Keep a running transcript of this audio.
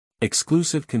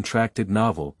Exclusive contracted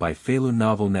novel by Feilu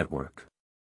Novel Network.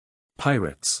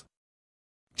 Pirates.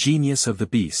 Genius of the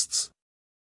Beasts.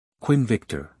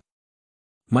 Quinvictor.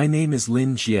 My name is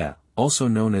Lin Jie, also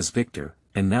known as Victor,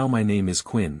 and now my name is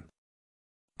Quinn.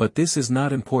 But this is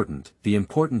not important, the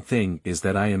important thing is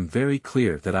that I am very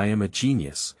clear that I am a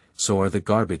genius, so are the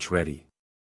garbage ready.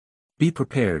 Be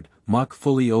prepared, Mach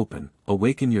fully open,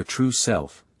 awaken your true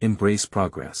self, embrace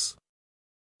progress.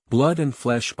 Blood and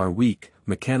flesh are weak,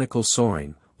 mechanical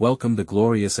soaring, welcome the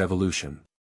glorious evolution.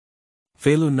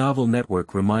 Feilu Novel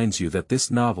Network reminds you that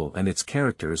this novel and its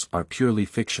characters are purely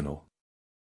fictional.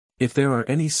 If there are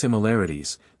any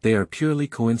similarities, they are purely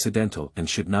coincidental and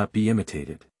should not be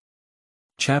imitated.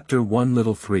 Chapter 1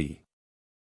 Little 3.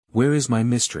 Where is my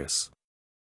mistress?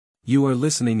 You are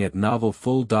listening at Novel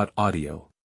Full.audio.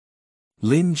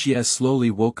 Lin Jie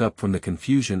slowly woke up from the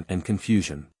confusion.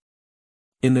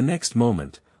 In the next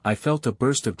moment, I felt a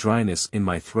burst of dryness in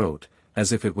my throat,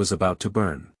 as if it was about to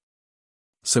burn.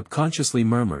 Subconsciously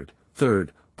murmured,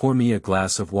 "Third, pour me a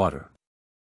glass of water."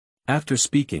 After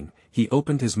speaking, he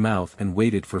opened his mouth and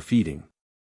waited for feeding.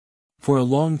 For a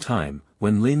long time,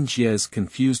 when Lin Jie's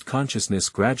confused consciousness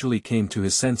gradually came to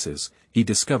his senses, he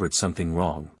discovered something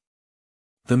wrong.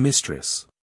 The mistress.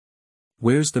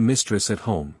 Where's the mistress at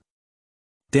home?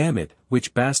 Damn it,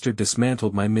 which bastard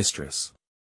dismantled my mistress?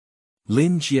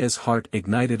 Lin Jie's heart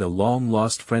ignited a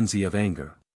long-lost frenzy of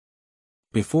anger.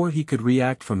 Before he could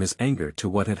react from his anger to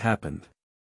what had happened.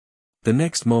 The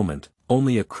next moment,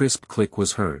 only a crisp click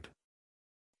was heard.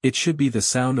 It should be the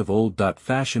sound of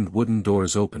old-fashioned wooden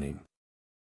doors opening.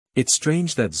 It's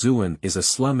strange that Zuan is a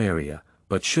slum area,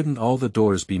 but shouldn't all the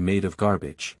doors be made of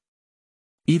garbage?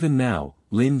 Even now,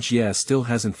 Lin Jie still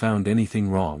hasn't found anything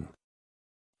wrong.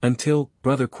 Until,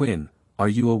 Brother Quinn, are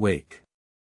you awake?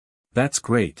 That's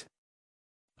great.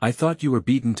 I thought you were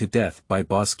beaten to death by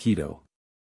Boss Keto.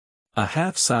 A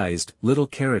half-sized, little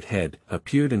carrot head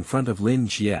appeared in front of Lin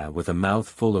Jie with a mouth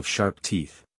full of sharp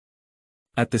teeth.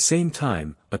 At the same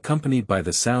time, accompanied by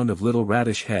the sound of Little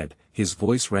Radish Head, his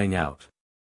voice rang out.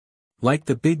 Like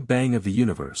the Big Bang of the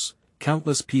universe,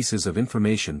 countless pieces of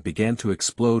information began to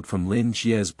explode from Lin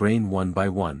Jie's brain one by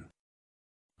one.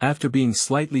 After being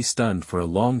slightly stunned for a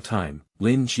long time,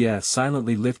 Lin Jie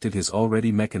silently lifted his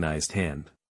already mechanized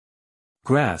hand.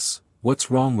 Grass,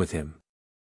 what's wrong with him?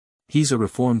 He's a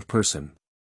reformed person.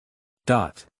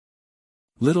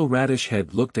 Little Radish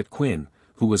Head looked at Quinn,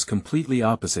 who was completely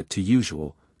opposite to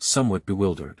usual, somewhat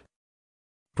bewildered.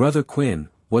 Brother Quinn,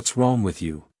 what's wrong with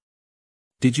you?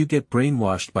 Did you get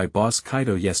brainwashed by Boss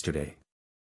Kaido yesterday?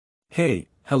 Hey,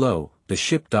 hello, the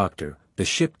ship doctor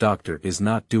is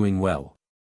not doing well.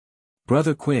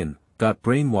 Brother Quinn, got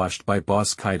brainwashed by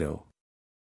Boss Kaido.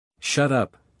 Shut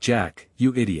up, Jack,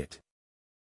 you idiot.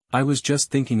 I was just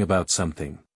thinking about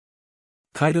something.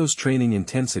 Kaido's training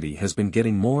intensity has been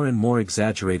getting more and more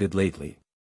exaggerated lately.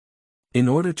 In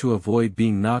order to avoid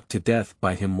being knocked to death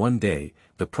by him one day,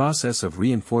 the process of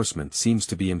reinforcement seems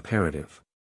to be imperative.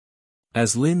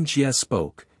 As Lin Jie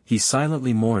spoke, he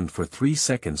silently mourned for 3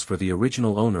 seconds for the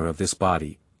original owner of this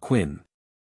body, Quinn.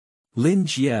 Lin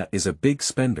Jie is a big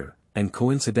spender, and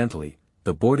coincidentally,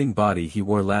 the boarding body he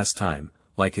wore last time,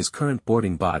 like his current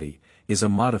boarding body, is a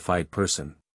modified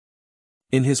person.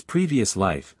 In his previous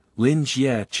life, Lin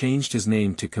Jie changed his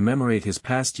name to commemorate his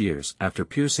past years after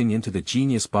piercing into the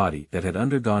genius body that had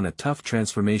undergone a tough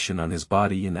transformation on his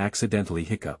body and accidentally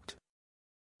hiccuped.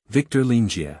 Victor Lin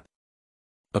Jie.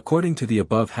 According to the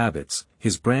above habits,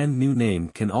 his brand new name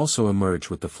can also emerge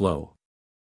with the flow.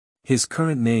 His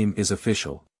current name is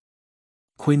official.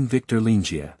 Quinvictor Lin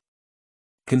Jie.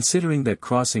 Considering that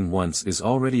crossing once is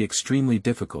already extremely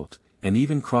difficult, and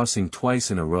even crossing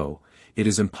twice in a row, it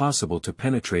is impossible to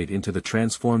penetrate into the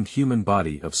transformed human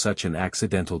body of such an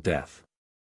accidental death.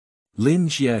 Lin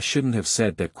Jie shouldn't have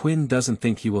said that Quinn doesn't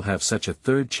think he will have such a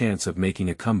third chance of making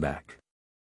a comeback.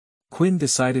 Quinn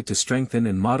decided to strengthen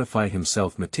and modify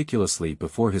himself meticulously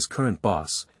before his current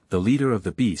boss, the leader of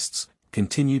the beasts,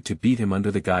 continued to beat him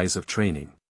under the guise of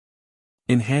training.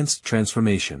 Enhanced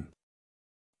transformation.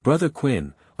 Brother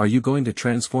Quinn, are you going to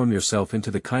transform yourself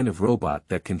into the kind of robot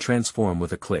that can transform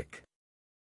with a click?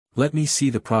 Let me see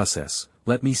the process,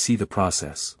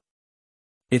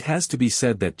 It has to be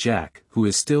said that Jack, who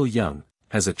is still young,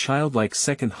 has a childlike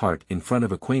second heart in front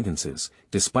of acquaintances,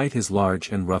 despite his large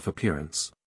and rough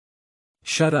appearance.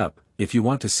 Shut up, if you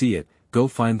want to see it, go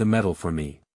find the medal for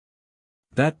me.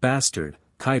 That bastard,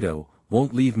 Kaido,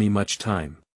 won't leave me much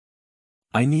time.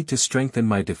 I need to strengthen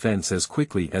my defense as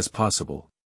quickly as possible.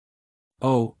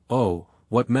 Oh,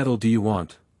 what medal do you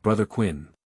want, Brother Quinn?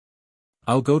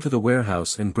 I'll go to the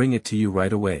warehouse and bring it to you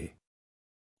right away.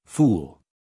 Fool.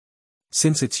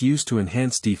 Since it's used to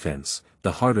enhance defense,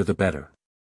 the harder the better.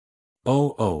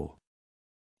 Oh.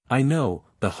 I know,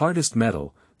 the hardest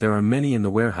metal, there are many in the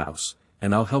warehouse,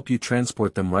 and I'll help you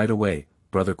transport them right away,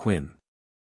 Brother Quinn.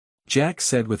 Jack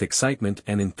said with excitement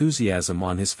and enthusiasm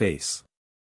on his face.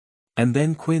 And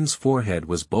then Quinn's forehead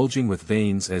was bulging with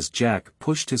veins as Jack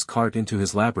pushed his cart into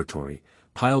his laboratory,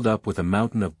 piled up with a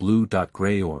mountain of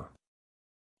blue-gray ore.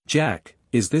 Jack,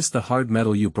 is this the hard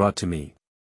metal you brought to me?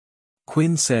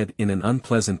 Quinn said in an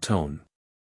unpleasant tone.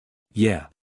 Yeah.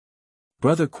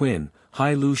 Brother Quinn,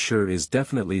 Feilu sure is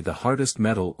definitely the hardest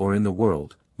metal ore in the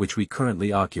world, which we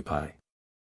currently occupy.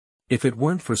 If it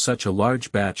weren't for such a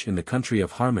large batch in the country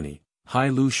of Harmony,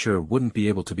 Feilu sure wouldn't be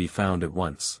able to be found at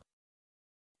once.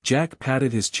 Jack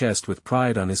patted his chest with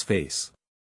pride on his face.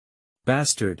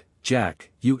 Bastard,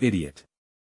 Jack, you idiot.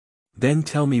 Then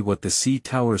tell me what the sea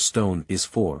tower stone is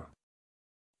for.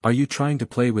 Are you trying to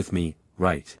play with me,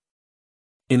 right?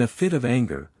 In a fit of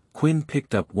anger, Quinn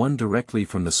picked up one directly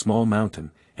from the small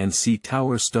mountain, and sea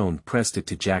tower stone pressed it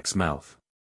to Jack's mouth.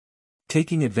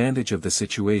 Taking advantage of the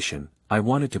situation, I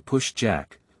wanted to push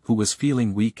Jack, who was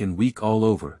feeling weak all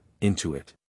over, into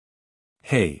it.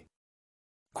 Hey.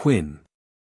 Quinn.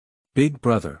 Big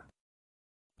brother.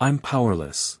 I'm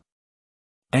powerless.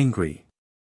 Angry.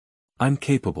 I'm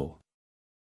capable.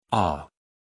 Ah.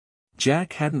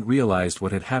 Jack hadn't realized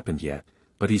what had happened yet,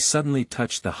 but he suddenly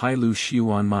touched the Feilu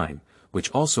Xuan mine, which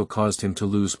also caused him to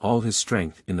lose all his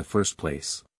strength in the first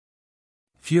place.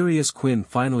 Furious Quinn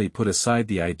finally put aside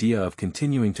the idea of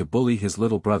continuing to bully his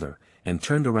little brother, and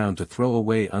turned around to throw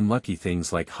away unlucky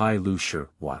things like Feilu Shi.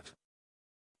 What?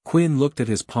 Quinn looked at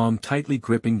his palm tightly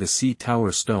gripping the sea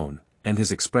tower stone, and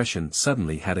his expression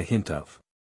suddenly had a hint of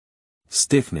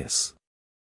stiffness.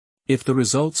 If the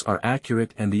results are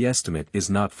accurate and the estimate is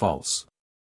not false.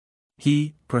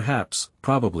 He, perhaps,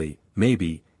 probably,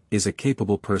 maybe, is a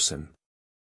capable person.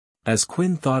 As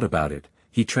Quinn thought about it,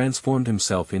 he transformed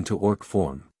himself into orc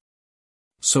form.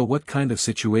 So what kind of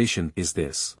situation is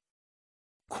this?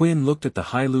 Quinn looked at the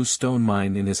Feilu stone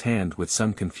mine in his hand with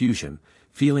some confusion,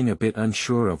 feeling a bit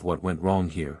unsure of what went wrong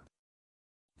here.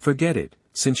 Forget it,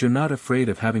 since you're not afraid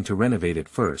of having to renovate it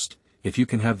first, if you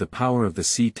can have the power of the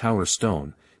sea tower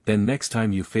stone, then next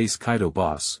time you face Kaido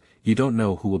boss, you don't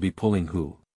know who will be pulling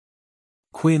who.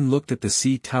 Quinn looked at the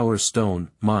sea tower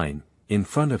stone mine in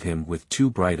front of him with two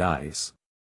bright eyes.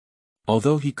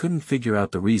 Although he couldn't figure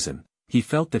out the reason, he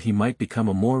felt that he might become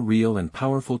a more real and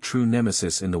powerful true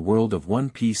nemesis in the world of One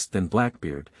Piece than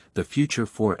Blackbeard, the future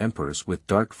 4 emperors with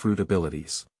dark fruit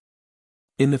abilities.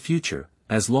 In the future,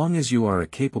 as long as you are a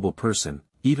capable person,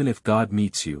 even if God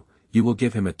meets you, you will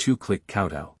give him a 2-click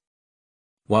kowtow.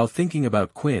 While thinking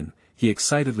about Quinn, he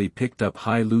excitedly picked up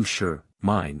Feilu Shi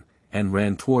mine, and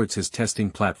ran towards his testing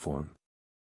platform.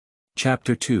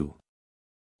 Chapter 2.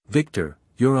 Victor,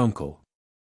 your uncle.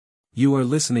 You are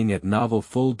listening at Novel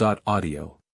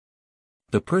Full.audio.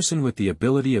 The person with the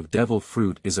ability of Devil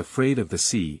Fruit is afraid of the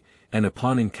sea, and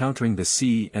upon encountering the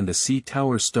sea and the sea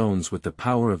tower stones with the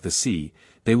power of the sea,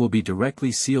 they will be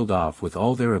directly sealed off with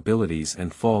all their abilities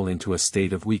and fall into a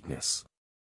state of weakness.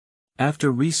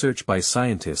 After research by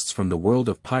scientists from the world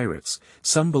of pirates,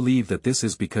 some believe that this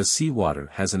is because seawater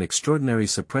has an extraordinary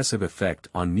suppressive effect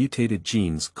on mutated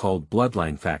genes called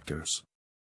bloodline factors.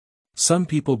 Some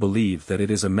people believe that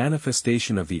it is a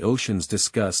manifestation of the ocean's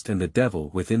disgust and the devil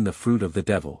within the fruit of the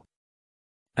devil.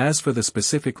 As for the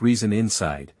specific reason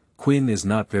inside, Quinn is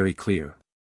not very clear.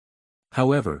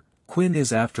 However, Quinn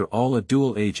is after all a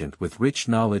dual agent with rich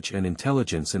knowledge and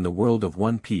intelligence in the world of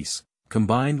One Piece,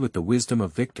 combined with the wisdom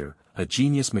of Victor, a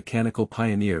genius mechanical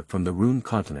pioneer from the Rune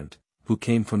continent, who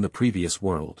came from the previous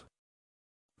world.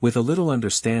 With a little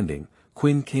understanding,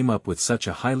 Quinn came up with such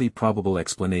a highly probable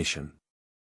explanation.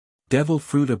 Devil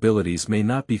fruit abilities may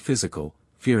not be physical,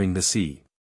 fearing the sea.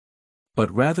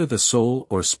 But rather the soul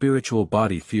or spiritual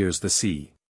body fears the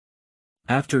sea.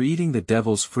 After eating the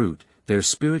devil's fruit, their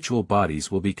spiritual bodies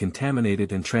will be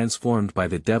contaminated and transformed by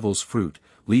the devil's fruit,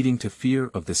 leading to fear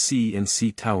of the sea and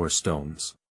sea tower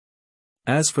stones.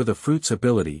 As for the fruit's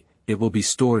ability, it will be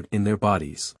stored in their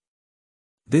bodies.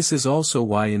 This is also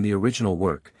why in the original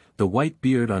work, the white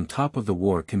beard on top of the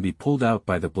war can be pulled out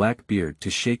by the black beard to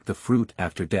shake the fruit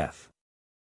after death.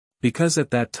 Because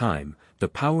at that time, the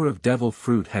power of devil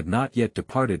fruit had not yet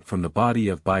departed from the body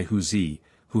of Bai Hu Zi,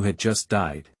 who had just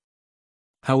died.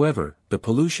 However, the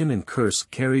pollution and curse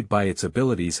carried by its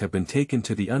abilities have been taken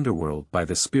to the underworld by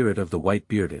the spirit of the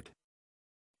white-bearded.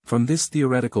 From this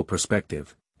theoretical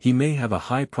perspective, he may have a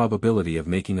high probability of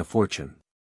making a fortune.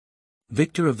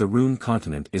 Victor of the Rune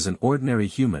continent is an ordinary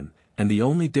human, and the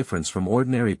only difference from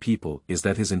ordinary people is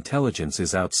that his intelligence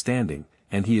is outstanding,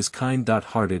 and he is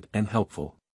kind-hearted and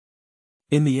helpful.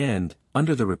 In the end,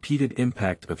 under the repeated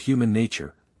impact of human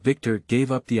nature, Victor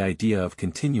gave up the idea of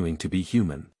continuing to be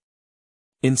human.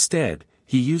 Instead,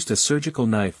 he used a surgical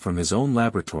knife from his own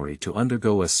laboratory to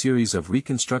undergo a series of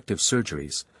reconstructive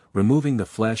surgeries, removing the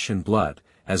flesh and blood,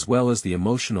 as well as the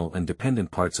emotional and dependent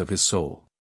parts of his soul.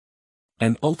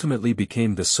 And ultimately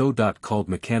became the so-called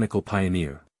mechanical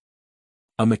pioneer.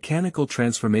 A mechanical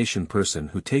transformation person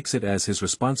who takes it as his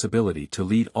responsibility to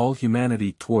lead all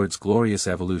humanity towards glorious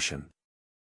evolution.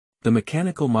 The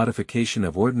mechanical modification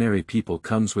of ordinary people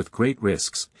comes with great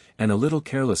risks, and a little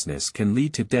carelessness can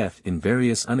lead to death in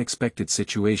various unexpected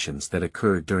situations that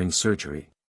occur during surgery.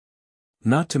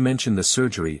 Not to mention the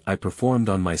surgery I performed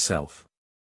on myself.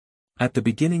 At the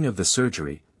beginning of the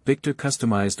surgery, Victor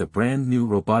customized a brand new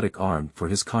robotic arm for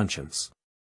his conscience.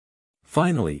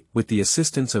 Finally, with the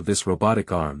assistance of this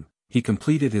robotic arm, he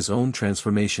completed his own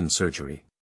transformation surgery.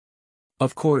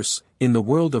 Of course, in the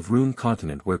world of Rune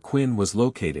Continent where Quinn was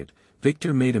located,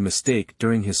 Victor made a mistake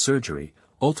during his surgery,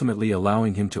 ultimately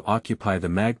allowing him to occupy the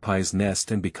magpie's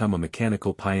nest and become a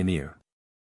mechanical pioneer.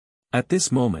 At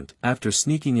this moment, after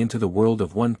sneaking into the world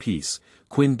of One Piece,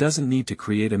 Quinn doesn't need to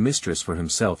create a mistress for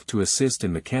himself to assist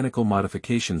in mechanical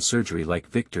modification surgery like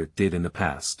Victor did in the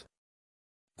past.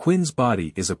 Quinn's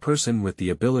body is a person with the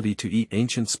ability to eat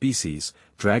ancient species,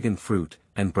 dragon fruit,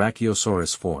 and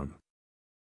brachiosaurus form.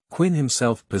 Quinn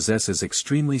himself possesses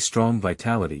extremely strong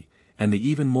vitality, and the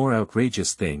even more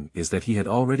outrageous thing is that he had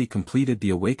already completed the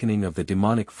awakening of the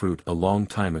demonic fruit a long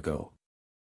time ago.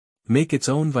 Make its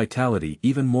own vitality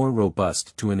even more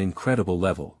robust to an incredible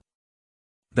level.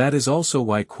 That is also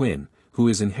why Quinn, who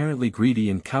is inherently greedy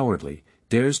and cowardly,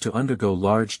 dares to undergo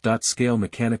large-scale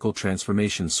mechanical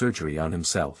transformation surgery on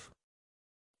himself.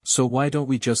 So why don't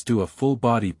we just do a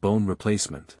full-body bone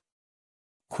replacement?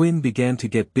 Quinn began to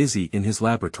get busy in his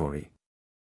laboratory.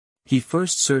 He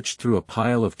first searched through a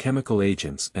pile of chemical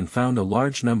agents and found a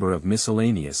large number of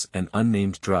miscellaneous and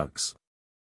unnamed drugs.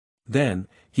 Then,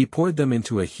 he poured them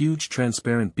into a huge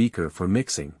transparent beaker for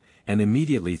mixing, and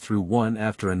immediately threw one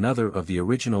after another of the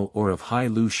original ore of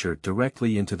Feilu shirt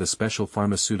directly into the special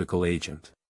pharmaceutical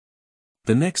agent.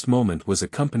 The next moment was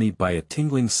accompanied by a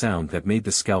tingling sound that made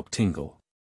the scalp tingle.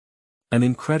 An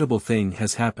incredible thing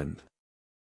has happened.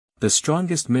 The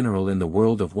strongest mineral in the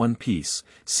world of One Piece,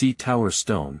 Sea Tower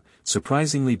Stone,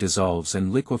 surprisingly dissolves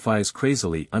and liquefies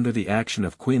crazily under the action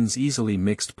of Quinn's easily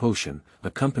mixed potion,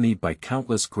 accompanied by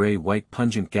countless gray-white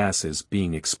pungent gases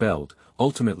being expelled,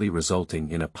 ultimately resulting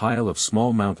in a pile of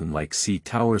small mountain-like Sea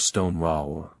Tower Stone raw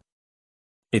ore.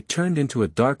 It turned into a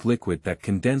dark liquid that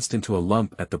condensed into a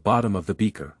lump at the bottom of the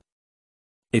beaker.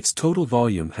 Its total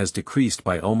volume has decreased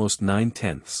by almost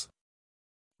 9/10.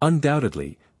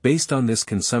 Undoubtedly, based on this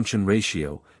consumption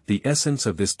ratio, the essence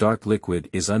of this dark liquid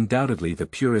is undoubtedly the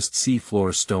purest sea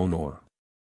floor stone ore.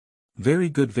 Very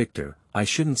good, Victor. I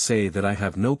shouldn't say that I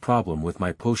have no problem with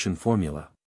my potion formula.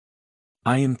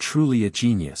 I am truly a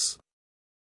genius.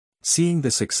 Seeing the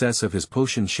success of his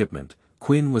potion shipment,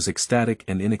 Quinn was ecstatic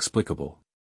and inexplicable.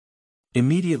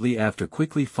 Immediately after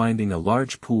quickly finding a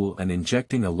large pool and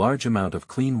injecting a large amount of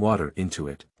clean water into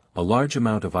it, a large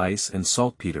amount of ice and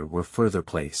saltpeter were further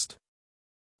placed.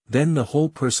 Then the whole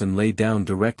person lay down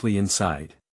directly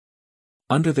inside.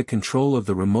 Under the control of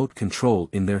the remote control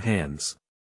in their hands.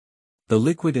 The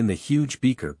liquid in the huge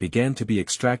beaker began to be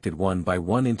extracted one by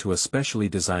one into a specially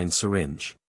designed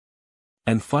syringe.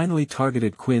 And finally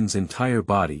targeted Quinn's entire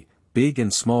body, big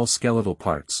and small skeletal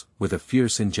parts, with a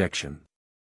fierce injection.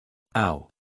 Ow!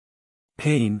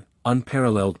 Pain,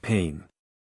 unparalleled pain.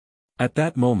 At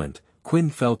that moment, Quinn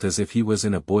felt as if he was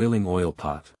in a boiling oil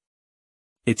pot.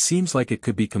 It seems like it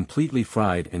could be completely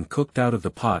fried and cooked out of the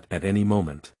pot at any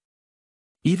moment.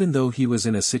 Even though he was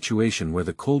in a situation where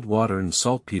the cold water and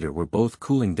saltpeter were both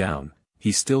cooling down,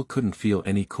 he still couldn't feel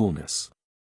any coolness.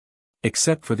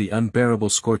 Except for the unbearable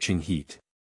scorching heat.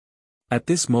 At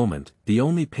this moment, the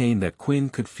only pain that Quinn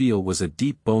could feel was a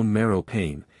deep bone marrow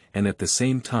pain, and at the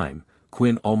same time,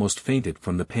 Quinn almost fainted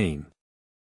from the pain.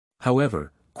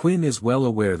 However, Quinn is well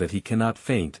aware that he cannot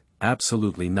faint,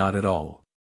 absolutely not at all.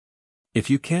 If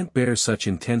you can't bear such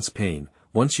intense pain,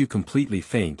 once you completely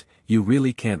faint, you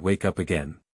really can't wake up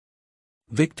again.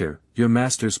 Victor, your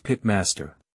master's pit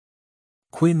master.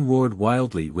 Quinn roared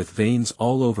wildly with veins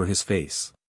all over his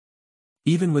face.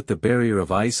 Even with the barrier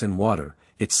of ice and water,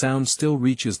 its sound still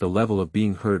reaches the level of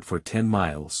being heard for 10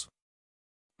 miles.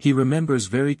 He remembers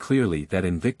very clearly that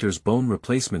in Victor's bone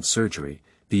replacement surgery,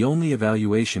 the only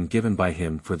evaluation given by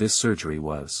him for this surgery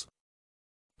was.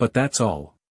 But that's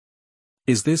all.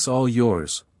 Is this all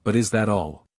yours, but is that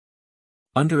all?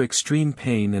 Under extreme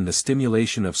pain and the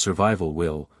stimulation of survival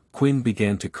will, Quinn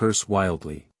began to curse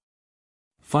wildly.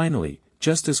 Finally,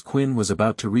 just as Quinn was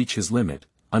about to reach his limit,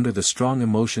 under the strong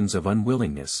emotions of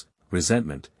unwillingness,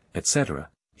 resentment, etc.,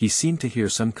 he seemed to hear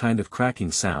some kind of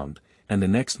cracking sound, and the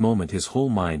next moment his whole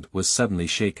mind was suddenly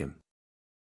shaken.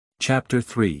 Chapter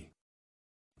 3.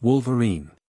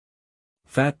 Wolverine.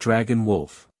 Fat Dragon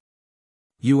Wolf.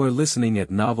 You are listening at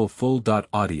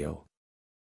novelfull.audio.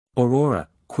 Aurora,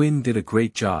 Quinn did a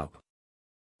great job.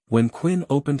 When Quinn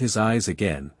opened his eyes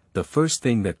again, the first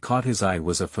thing that caught his eye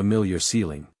was a familiar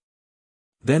ceiling.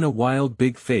 Then a wild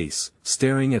big face,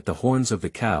 staring at the horns of the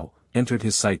cow, entered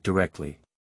his sight directly.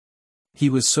 He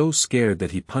was so scared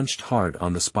that he punched hard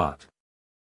on the spot.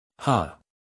 Ha!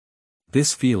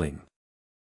 This feeling.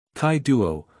 Kai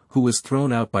Duo, who was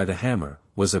thrown out by the hammer,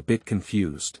 was a bit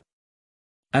confused.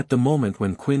 At the moment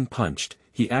when Quinn punched,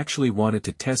 he actually wanted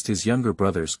to test his younger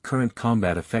brother's current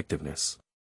combat effectiveness.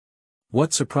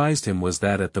 What surprised him was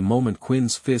that at the moment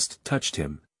Quinn's fist touched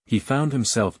him, he found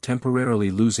himself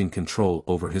temporarily losing control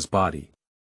over his body.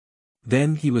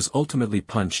 Then he was ultimately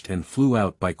punched and flew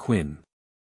out by Quinn.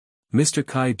 Mr.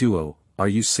 Kai Duo, are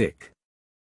you sick?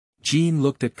 Jean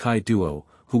looked at Kai Duo,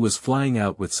 who was flying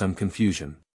out with some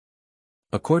confusion.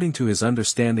 According to his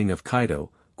understanding of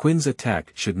Kaido, Quinn's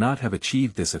attack should not have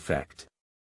achieved this effect.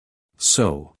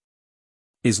 So,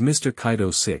 is Mr.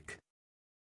 Kaido sick?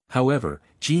 However,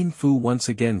 Jean Fu once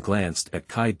again glanced at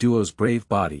Kai Duo's brave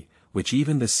body, which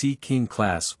even the Sea King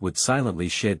class would silently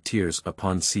shed tears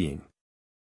upon seeing.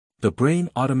 The brain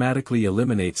automatically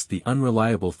eliminates the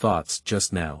unreliable thoughts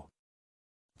just now.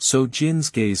 So Jin's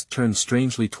gaze turned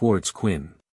strangely towards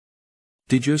Quinn.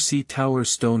 Did your Sea Tower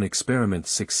Stone experiment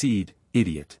succeed,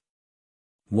 idiot?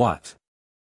 What?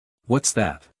 What's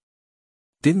that?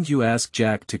 Didn't you ask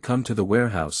Jack to come to the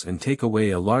warehouse and take away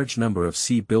a large number of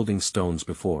sea building stones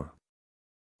before?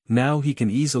 Now he can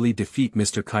easily defeat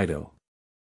Mr. Kaido.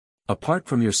 Apart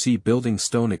from your sea building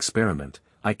stone experiment,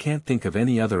 I can't think of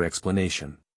any other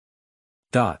explanation.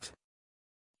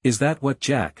 Is that what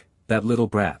Jack, that little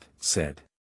brat, said?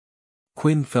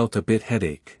 Quinn felt a bit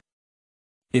headache.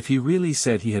 If he really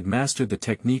said he had mastered the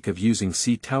technique of using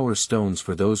sea tower stones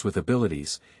for those with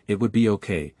abilities, it would be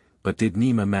okay, but did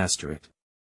Nima master it?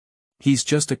 He's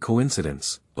just a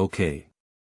coincidence, okay.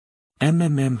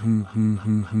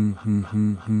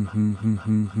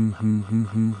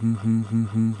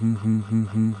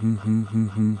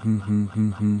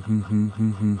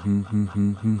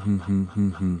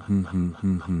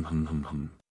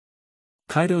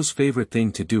 Kaido's favorite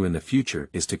thing to do in the future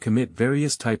is to commit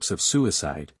various types of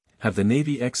suicide, have the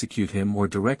Navy execute him or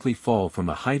directly fall from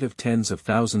a height of tens of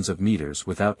thousands of meters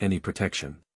without any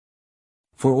protection.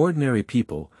 For ordinary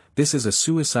people, this is a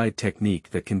suicide technique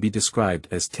that can be described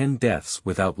as 10 deaths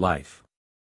without life.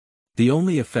 The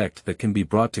only effect that can be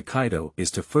brought to Kaido is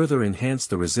to further enhance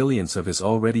the resilience of his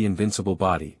already invincible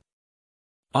body.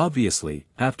 Obviously,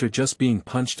 after just being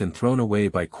punched and thrown away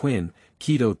by Quinn,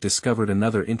 Kaido discovered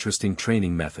another interesting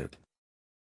training method.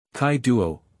 Kai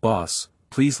Duo, boss,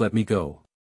 please let me go.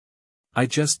 I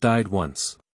just died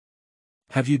once.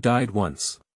 Have you died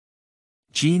once?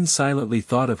 Jean silently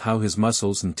thought of how his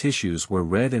muscles and tissues were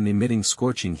red and emitting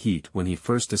scorching heat when he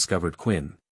first discovered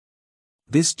Quinn.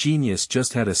 This genius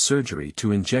just had a surgery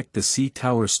to inject the Sea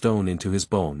Tower Stone into his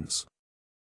bones.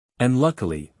 And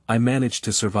luckily, I managed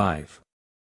to survive.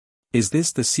 Is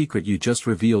this the secret you just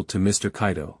revealed to Mr.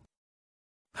 Kaido?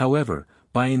 However,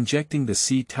 by injecting the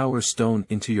Sea Tower Stone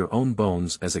into your own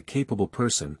bones as a capable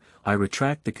person, I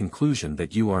retract the conclusion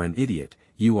that you are an idiot,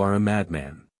 you are a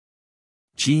madman.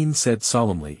 Jean said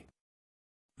solemnly.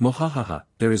 Mohahaha,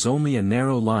 there is only a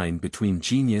narrow line between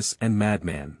genius and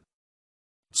madman.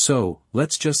 So,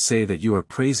 let's just say that you are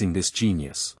praising this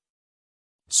genius.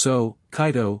 So,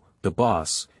 Kaido, the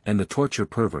boss, and the torture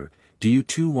pervert, do you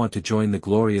too want to join the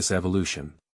glorious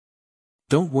evolution?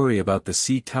 Don't worry about the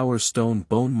Sea Tower Stone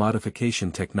bone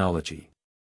modification technology.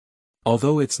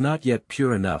 Although it's not yet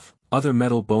pure enough, other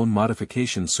metal bone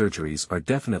modification surgeries are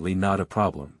definitely not a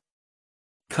problem.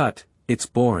 Cut. It's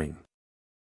boring.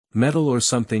 Metal or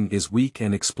something is weak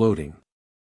and exploding.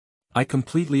 I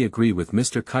completely agree with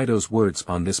Mr. Kaido's words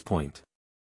on this point.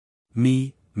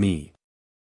 Me.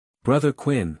 Brother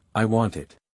Quinn, I want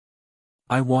it.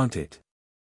 I want it.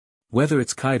 Whether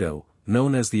it's Kaido,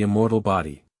 known as the immortal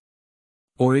body.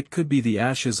 Or it could be the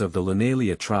ashes of the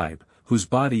Lunalia tribe, whose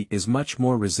body is much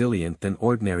more resilient than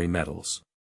ordinary metals.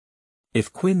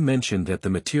 If Quinn mentioned that the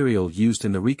material used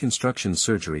in the reconstruction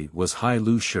surgery was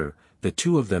Feilu Novel, the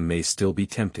two of them may still be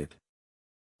tempted.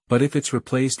 But if it's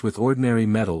replaced with ordinary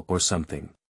metal or something.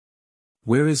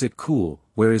 Where is it cool,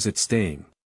 where is it staying?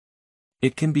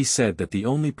 It can be said that the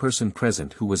only person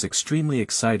present who was extremely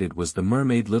excited was the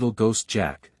mermaid little ghost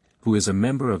Jack, who is a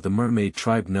member of the mermaid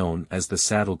tribe known as the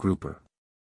Saddle Grouper.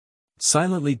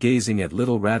 Silently gazing at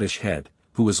little Radish Head,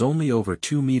 who was only over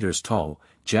 2 meters tall,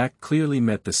 Jack clearly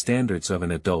met the standards of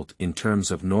an adult in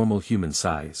terms of normal human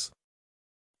size.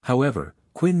 However,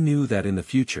 Quinn knew that in the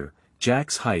future,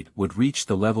 Jack's height would reach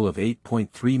the level of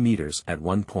 8.3 meters at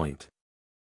one point.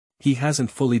 He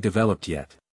hasn't fully developed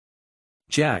yet.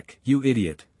 Jack, you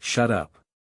idiot, shut up.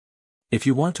 If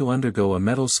you want to undergo a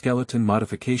metal skeleton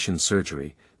modification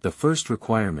surgery, the first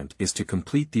requirement is to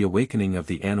complete the awakening of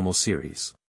the animal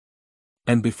series.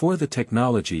 And before the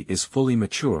technology is fully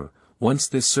mature, once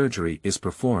this surgery is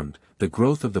performed, the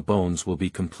growth of the bones will be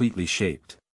completely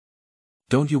shaped.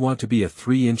 Don't you want to be a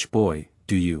 3-inch boy,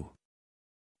 do you?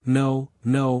 No,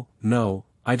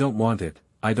 I don't want it,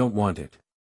 I don't want it.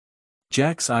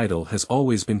 Jack's idol has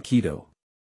always been Keto.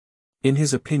 In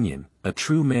his opinion, a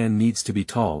true man needs to be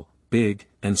tall, big,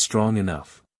 and strong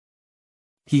enough.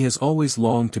 He has always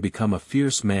longed to become a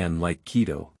fierce man like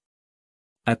Keto.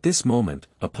 At this moment,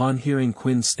 upon hearing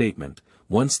Quinn's statement,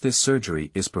 once this surgery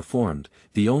is performed,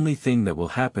 the only thing that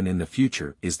will happen in the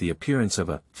future is the appearance of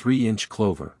a 3-inch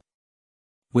clover.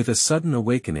 With a sudden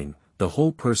awakening, the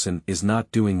whole person is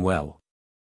not doing well.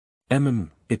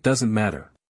 It doesn't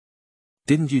matter.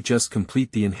 Didn't you just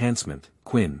complete the enhancement,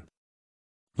 Quinn?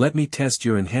 Let me test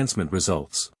your enhancement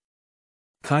results.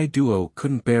 Kai Duo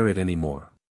couldn't bear it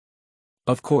anymore.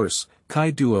 Of course,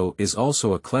 Kai Duo is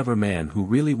also a clever man who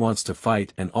really wants to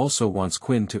fight and also wants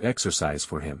Quinn to exercise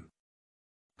for him.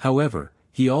 However,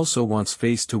 he also wants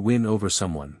Face to win over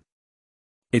someone.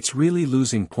 It's really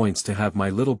losing points to have my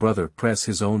little brother press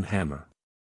his own hammer.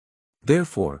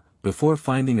 Therefore, before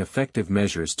finding effective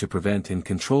measures to prevent and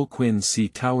control Quinn's Sea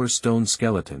Tower Stone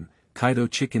Skeleton, Kaido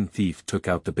Chicken Thief took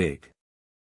out the big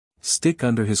stick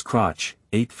under his crotch,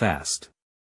 ate fast.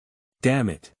 Damn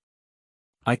it.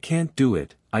 I can't do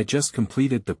it, I just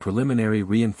completed the preliminary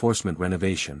reinforcement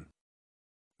renovation.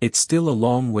 It's still a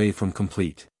long way from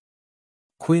complete.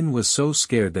 Quinn was so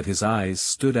scared that his eyes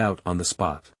stood out on the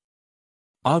spot.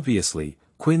 Obviously,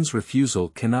 Quinn's refusal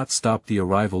cannot stop the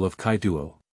arrival of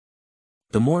Kaiduo.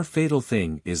 The more fatal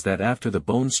thing is that after the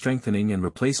bone strengthening and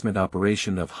replacement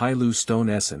operation of Feilu Stone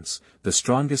Essence, the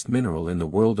strongest mineral in the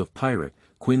world of pirate,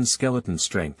 Quinn's skeleton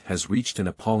strength has reached an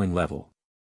appalling level.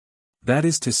 That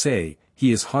is to say,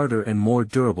 he is harder and more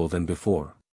durable than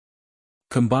before.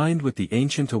 Combined with the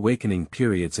ancient awakening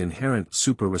period's inherent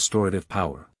super restorative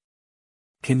power.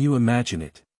 Can you imagine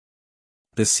it?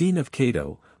 The scene of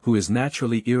Kato, who is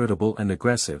naturally irritable and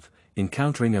aggressive,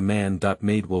 encountering a man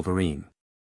made Wolverine.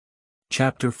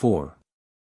 Chapter 4.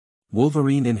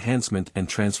 Wolverine Enhancement and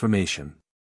Transformation.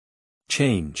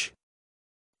 Change.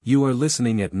 You are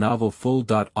listening at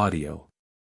novelfull.audio.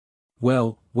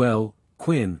 Well,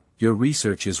 Quinn, your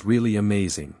research is really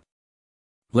amazing.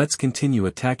 Let's continue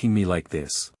attacking me like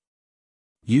this.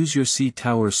 Use your Sea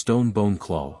Tower Stone Bone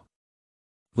Claw.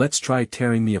 Let's try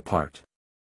tearing me apart.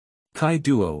 Kai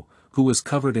Duo, who was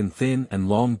covered in thin and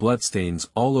long bloodstains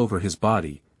all over his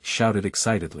body, shouted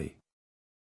excitedly.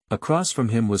 Across from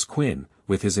him was Quinn,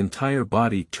 with his entire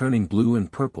body turning blue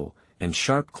and purple, and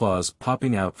sharp claws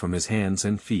popping out from his hands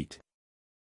and feet.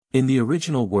 In the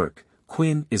original work,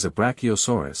 Quinn is a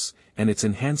Brachiosaurus, and its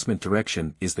enhancement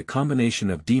direction is the combination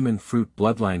of demon fruit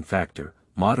bloodline factor,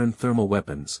 modern thermal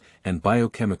weapons, and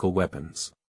biochemical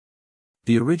weapons.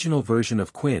 The original version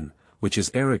of Quinn, which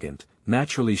is arrogant,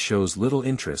 naturally shows little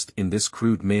interest in this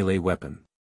crude melee weapon.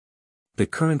 The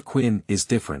current Quinn is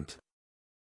different.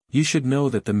 You should know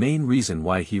that the main reason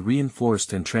why he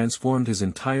reinforced and transformed his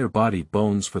entire body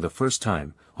bones for the first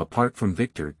time, apart from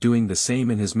Victor doing the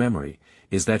same in his memory,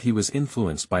 is that he was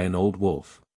influenced by an old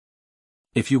wolf.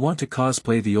 If you want to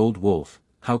cosplay the old wolf,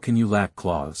 how can you lack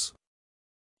claws?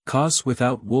 Cos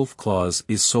without wolf claws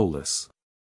is soulless.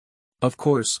 Of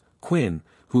course, Quinn,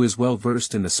 who is well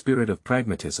versed in the spirit of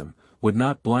pragmatism, would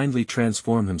not blindly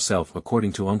transform himself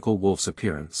according to Uncle Wolf's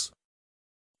appearance.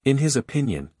 In his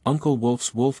opinion, Uncle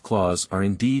Wolf's wolf claws are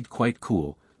indeed quite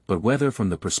cool, but whether from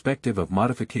the perspective of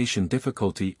modification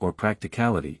difficulty or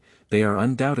practicality, they are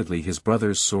undoubtedly his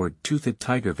brother's sword-toothed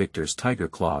tiger Victor's tiger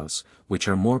claws, which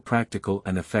are more practical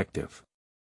and effective.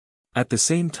 At the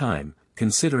same time,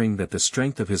 considering that the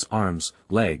strength of his arms,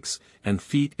 legs, and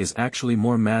feet is actually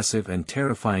more massive and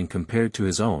terrifying compared to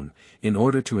his own, in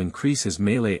order to increase his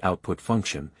melee output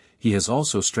function, he has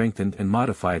also strengthened and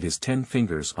modified his 10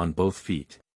 fingers on both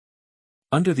feet.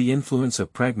 Under the influence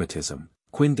of pragmatism,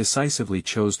 Quinn decisively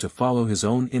chose to follow his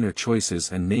own inner choices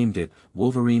and named it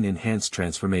Wolverine Enhanced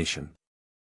Transformation.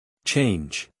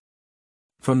 Change.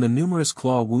 From the numerous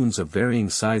claw wounds of varying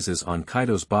sizes on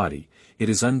Kaido's body, it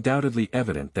is undoubtedly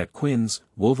evident that Quinn's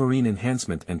Wolverine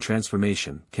enhancement and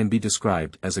transformation can be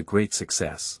described as a great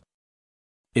success.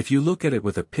 If you look at it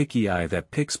with a picky eye that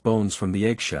picks bones from the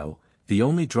eggshell, the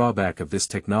only drawback of this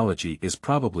technology is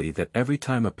probably that every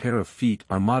time a pair of feet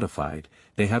are modified,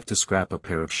 they have to scrap a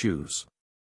pair of shoes.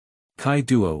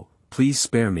 Kaido, please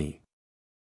spare me.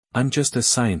 I'm just a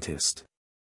scientist.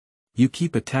 You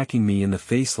keep attacking me in the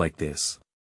face like this.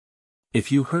 If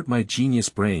you hurt my genius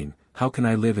brain, how can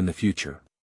I live in the future?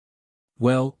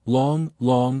 Well, long,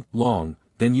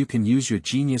 then you can use your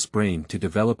genius brain to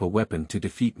develop a weapon to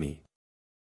defeat me.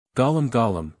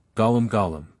 Gollum.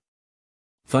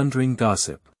 Thundering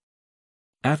gossip.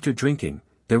 After drinking,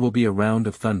 there will be a round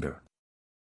of thunder.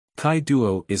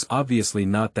 Kaido is obviously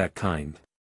not that kind.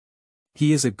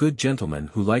 He is a good gentleman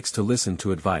who likes to listen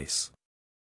to advice.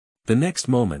 The next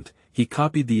moment, he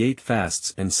copied the 8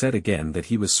 fasts and said again that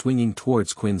he was swinging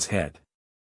towards Quinn's head.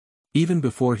 Even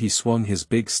before he swung his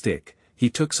big stick, he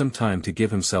took some time to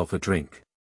give himself a drink.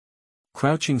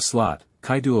 Crouching slot,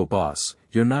 Kaido boss,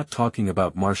 you're not talking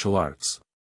about martial arts.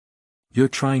 You're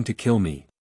trying to kill me.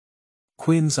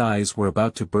 Quinn's eyes were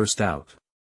about to burst out.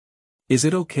 Is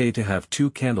it okay to have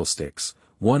 2 candlesticks,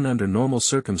 one under normal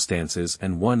circumstances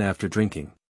and one after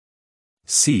drinking?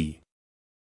 C.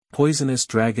 Poisonous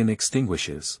dragon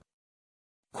extinguishes.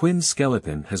 Quinn's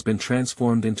skeleton has been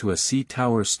transformed into a sea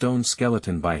tower stone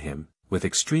skeleton by him, with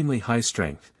extremely high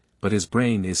strength, but his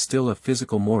brain is still a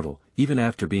physical mortal. Even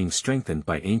after being strengthened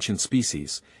by ancient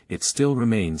species, it still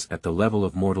remains at the level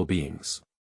of mortal beings.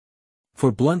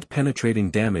 For blunt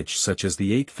penetrating damage such as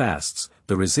the 8 fasts,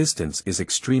 the resistance is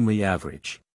extremely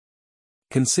average.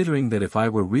 Considering that if I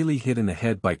were really hit in the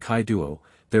head by Kaido,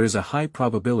 there is a high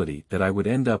probability that I would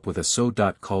end up with a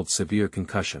so-called severe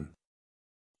concussion.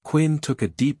 Quinn took a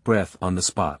deep breath on the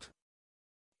spot.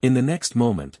 In the next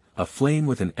moment, a flame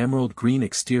with an emerald green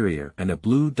exterior and a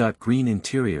blue-green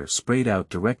interior sprayed out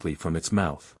directly from its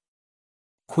mouth.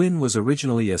 Quinn was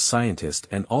originally a scientist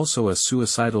and also a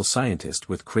suicidal scientist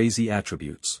with crazy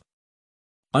attributes.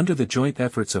 Under the joint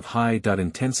efforts of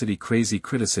high-intensity crazy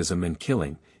criticism and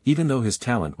killing, even though his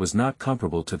talent was not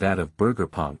comparable to that of Burger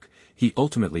Punk, he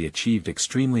ultimately achieved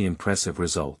extremely impressive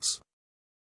results.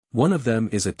 One of them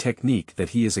is a technique that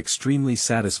he is extremely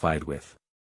satisfied with.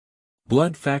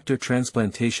 Blood factor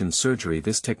transplantation surgery.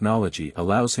 This technology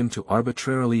allows him to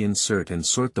arbitrarily insert and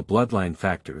sort the bloodline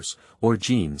factors, or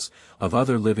genes, of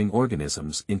other living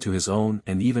organisms into his own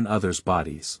and even others'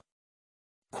 bodies.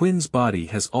 Quinn's body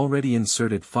has already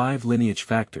inserted 5 lineage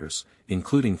factors,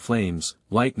 including flames,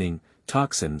 lightning,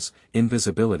 toxins,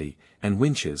 invisibility, and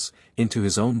winches, into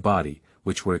his own body,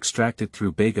 which were extracted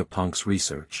through Vegapunk's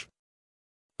research.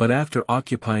 But after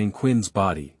occupying Quinn's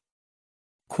body,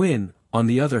 Quinn, on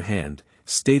the other hand,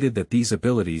 stated that these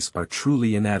abilities are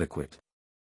truly inadequate.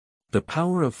 The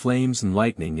power of flames and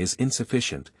lightning is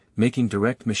insufficient, making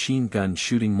direct machine gun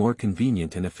shooting more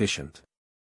convenient and efficient.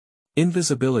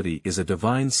 Invisibility is a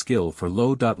divine skill for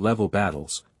low-level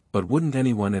battles, but wouldn't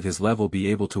anyone at his level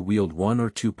be able to wield 1 or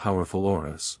 2 powerful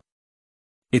auras?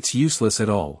 It's useless at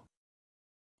all.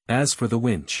 As for the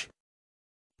winch,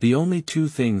 the only 2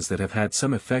 things that have had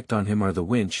some effect on him are the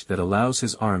winch that allows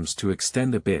his arms to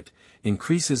extend a bit,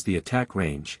 increases the attack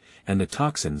range, and the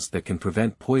toxins that can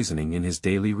prevent poisoning in his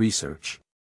daily research.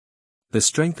 The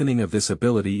strengthening of this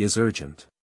ability is urgent.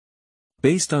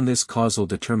 Based on this causal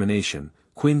determination,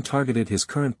 Quinn targeted his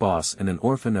current boss and an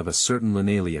orphan of a certain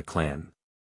Lunalia clan.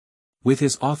 With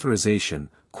his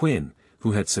authorization, Quinn,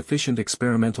 who had sufficient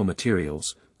experimental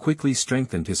materials, quickly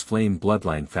strengthened his flame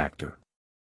bloodline factor.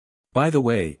 By the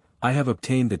way, I have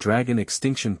obtained the dragon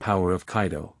extinction power of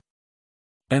Kaido.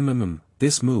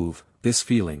 This move, this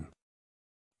feeling.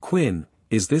 Quinn,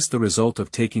 is this the result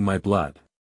of taking my blood?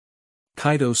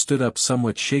 Kaido stood up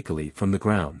somewhat shakily from the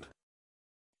ground.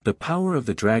 The power of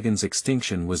the dragon's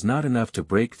extinction was not enough to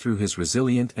break through his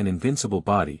resilient and invincible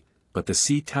body, but the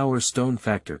sea tower stone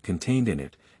factor contained in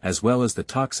it, as well as the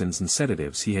toxins and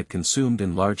sedatives he had consumed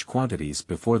in large quantities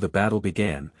before the battle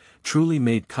began, truly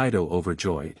made Kaido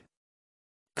overjoyed.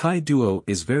 Kaido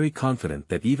is very confident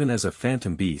that even as a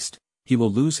phantom beast, he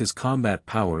will lose his combat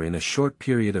power in a short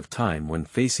period of time when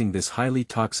facing this highly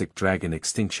toxic dragon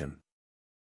extinction.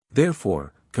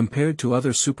 Therefore, compared to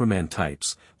other Superman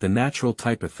types, the natural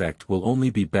type effect will only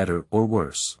be better or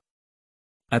worse.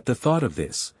 At the thought of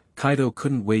this, Kaido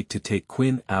couldn't wait to take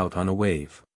Quinn out on a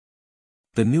wave.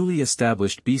 The newly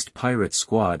established Beast Pirate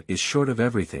squad is short of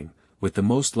everything, with the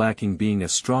most lacking being a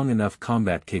strong enough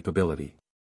combat capability.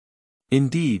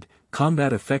 Indeed,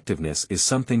 combat effectiveness is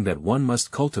something that one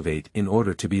must cultivate in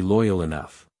order to be loyal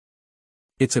enough.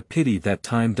 It's a pity that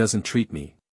time doesn't treat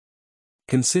me.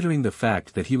 Considering the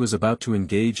fact that he was about to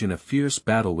engage in a fierce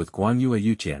battle with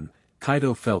Guanyue,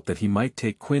 Kaido felt that he might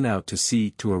take Quinn out to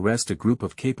sea to arrest a group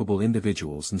of capable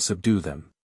individuals and subdue them.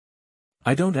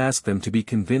 I don't ask them to be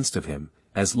convinced of him,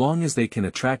 as long as they can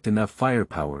attract enough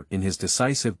firepower in his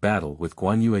decisive battle with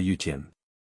Guanyue.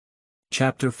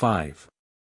 Chapter 5.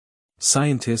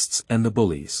 Scientists and the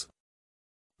Bullies.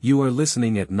 You are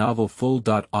listening at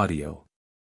novelfull.audio.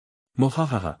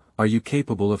 Mohahaha, are you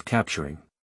capable of capturing?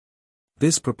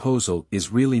 This proposal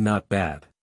is really not bad.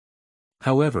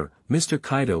 However, Mr.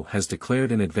 Kaido has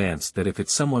declared in advance that if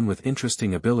it's someone with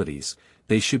interesting abilities,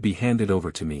 they should be handed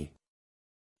over to me.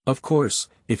 Of course,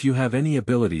 if you have any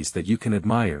abilities that you can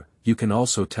admire, you can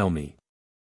also tell me.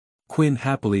 Quinn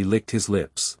happily licked his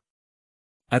lips.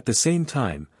 At the same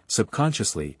time,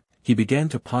 subconsciously, he began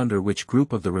to ponder which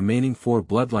group of the remaining 4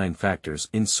 bloodline factors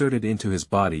inserted into his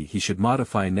body he should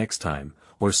modify next time,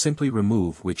 or simply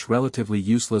remove which relatively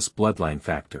useless bloodline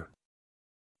factor.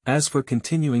 As for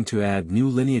continuing to add new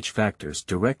lineage factors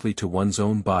directly to one's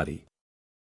own body,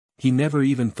 he never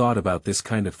even thought about this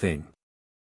kind of thing.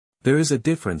 There is a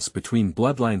difference between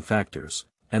bloodline factors,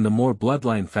 and the more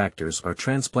bloodline factors are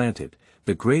transplanted,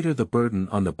 the greater the burden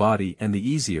on the body and the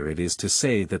easier it is to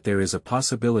say that there is a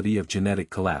possibility of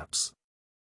genetic collapse.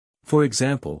 For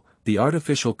example, the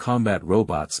artificial combat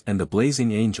robots and the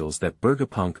blazing angels that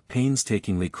Bergapunk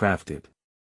painstakingly crafted.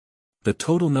 The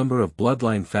total number of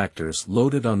bloodline factors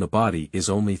loaded on the body is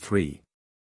only 3.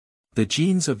 The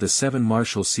genes of the 7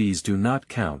 Marshalseas do not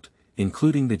count,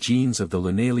 including the genes of the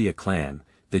Lunalia clan,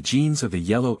 the genes of the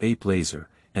Yellow Ape Laser,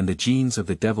 and the genes of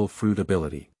the Devil Fruit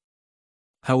ability.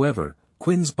 However,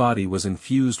 Quinn's body was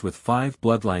infused with 5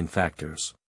 bloodline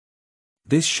factors.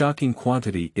 This shocking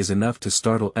quantity is enough to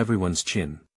startle everyone's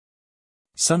chin.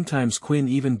 Sometimes Quinn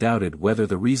even doubted whether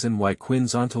the reason why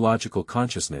Quinn's ontological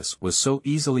consciousness was so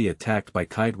easily attacked by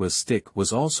Kaido's stick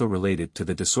was also related to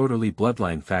the disorderly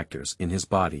bloodline factors in his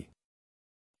body.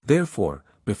 Therefore,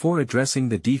 before addressing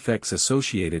the defects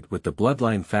associated with the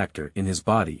bloodline factor in his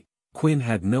body, Quinn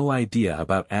had no idea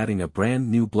about adding a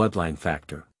brand new bloodline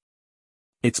factor.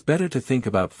 It's better to think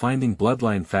about finding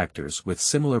bloodline factors with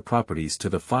similar properties to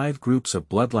the 5 groups of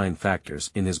bloodline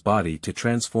factors in his body to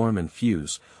transform and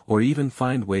fuse, or even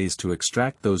find ways to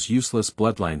extract those useless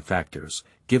bloodline factors,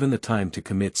 given the time to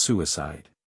commit suicide.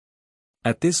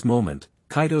 At this moment,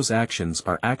 Kaido's actions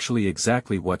are actually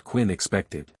exactly what Quinn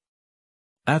expected.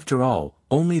 After all,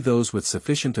 only those with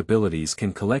sufficient abilities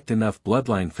can collect enough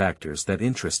bloodline factors that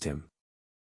interest him.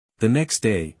 The next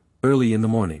day, early in the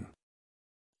morning,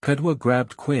 Kaido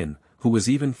grabbed Quinn, who was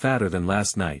even fatter than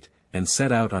last night, and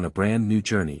set out on a brand new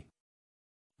journey.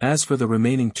 As for the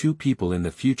remaining 2 people in the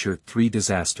future 3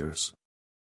 disasters,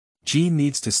 Jean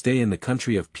needs to stay in the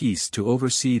country of peace to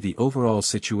oversee the overall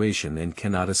situation and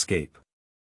cannot escape.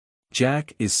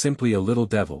 Jack is simply a little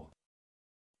devil.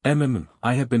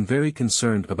 I have been very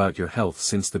concerned about your health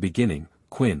since the beginning,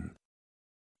 Quinn.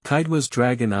 Kaido's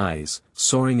dragon eyes,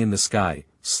 soaring in the sky,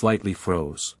 slightly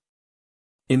froze.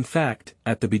 In fact,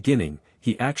 at the beginning,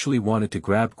 he actually wanted to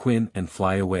grab Quinn and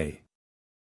fly away.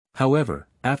 However,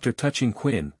 after touching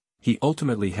Quinn, he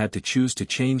ultimately had to choose to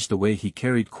change the way he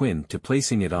carried Quinn to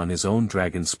placing it on his own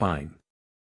dragon spine.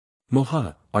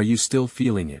 Moha, are you still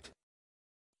feeling it?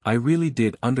 I really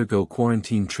did undergo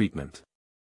quarantine treatment.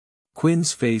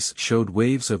 Quinn's face showed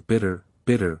waves of bitter,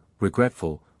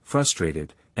 regretful,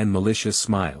 frustrated, and malicious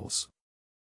smiles.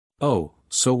 Oh,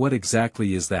 so what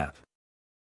exactly is that?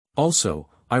 Also,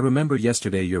 I remember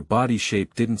yesterday your body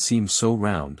shape didn't seem so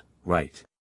round, right?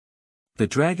 The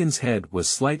dragon's head was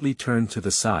slightly turned to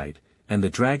the side, and the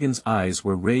dragon's eyes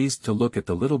were raised to look at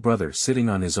the little brother sitting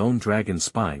on his own dragon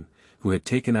spine, who had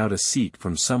taken out a seat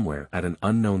from somewhere at an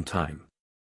unknown time.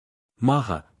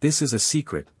 Maha, this is a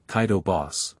secret, Kaido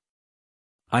boss.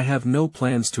 I have no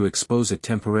plans to expose it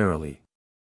temporarily.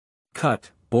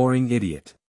 Cut, boring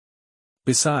idiot.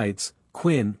 Besides,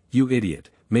 Quinn, you idiot,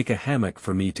 make a hammock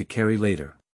for me to carry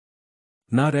later.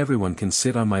 Not everyone can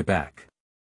sit on my back.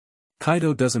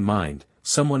 Kaido doesn't mind,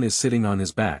 someone is sitting on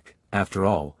his back, after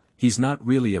all, he's not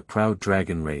really a proud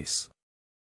dragon race.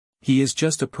 He is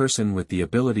just a person with the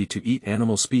ability to eat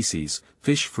animal species,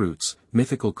 fish fruits,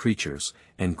 mythical creatures,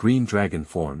 and green dragon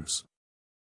forms.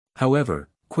 However,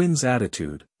 Quinn's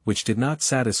attitude, which did not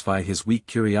satisfy his weak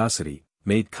curiosity,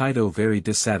 made Kaido very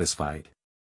dissatisfied.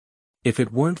 If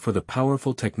it weren't for the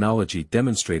powerful technology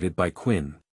demonstrated by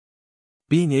Quinn,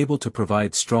 being able to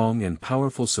provide strong and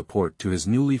powerful support to his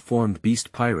newly formed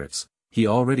beast pirates, he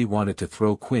already wanted to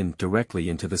throw Quinn directly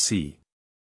into the sea.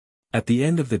 At the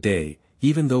end of the day,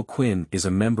 even though Quinn is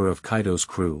a member of Kaido's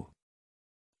crew,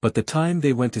 But the time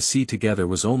they went to sea together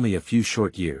was only a few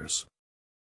short years.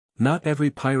 Not every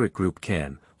pirate group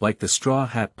can, like the Straw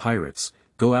Hat Pirates,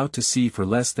 go out to sea for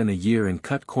less than a year and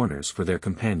cut corners for their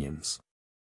companions.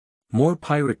 More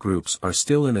pirate groups are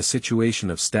still in a situation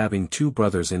of stabbing two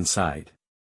brothers inside.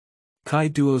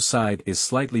 Kaido's side is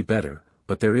slightly better,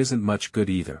 but there isn't much good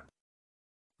either.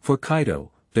 For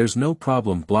Kaido, there's no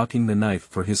problem blocking the knife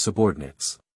for his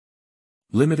subordinates.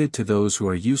 Limited to those who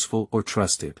are useful or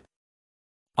trusted.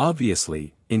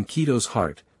 Obviously, in Kaido's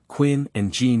heart, Quinn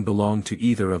and Jean belong to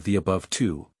either of the above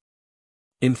two.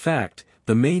 In fact,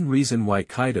 the main reason why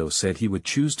Kaido said he would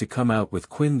choose to come out with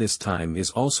Quinn this time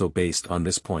is also based on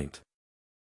this point.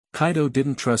 Kaido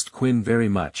didn't trust Quinn very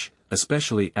much,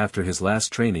 especially after his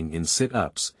last training in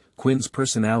sit-ups. Quinn's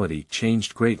personality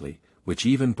changed greatly, which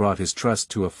even brought his trust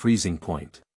to a freezing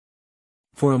point.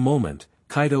 For a moment,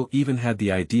 Kaido even had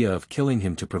the idea of killing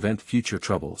him to prevent future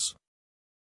troubles.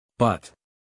 But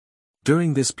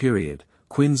during this period,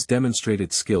 Quinn's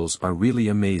demonstrated skills are really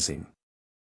amazing.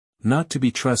 Not to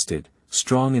be trusted,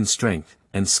 strong in strength,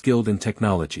 and skilled in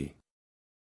technology.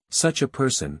 Such a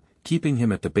person, keeping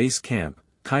him at the base camp,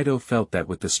 Kaido felt that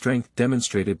with the strength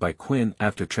demonstrated by Quinn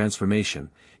after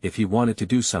transformation, if he wanted to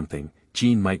do something,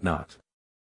 Jean might not.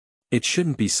 It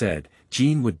shouldn't be said,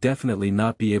 Jean would definitely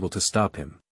not be able to stop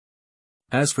him.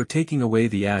 As for taking away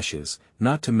the ashes,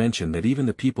 not to mention that even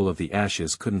the people of the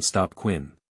ashes couldn't stop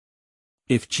Quinn.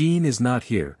 If Jean is not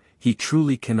here, he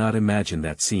truly cannot imagine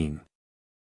that scene.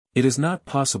 It is not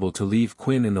possible to leave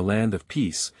Quinn in the land of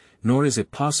peace, nor is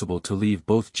it possible to leave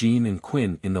both Jean and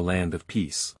Quinn in the land of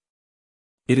peace.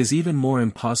 It is even more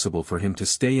impossible for him to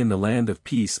stay in the land of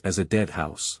peace as a dead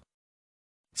house.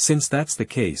 Since that's the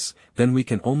case, then we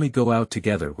can only go out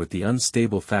together with the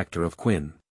unstable factor of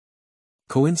Quinn.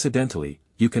 Coincidentally,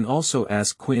 you can also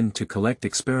ask Quinn to collect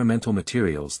experimental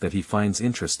materials that he finds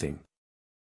interesting.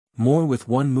 More with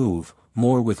one move,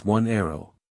 more with one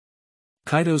arrow.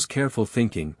 Kaido's careful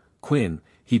thinking, Quinn,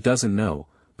 he doesn't know,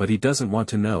 but he doesn't want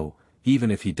to know,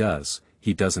 even if he does,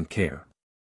 he doesn't care.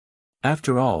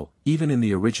 After all, even in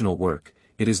the original work,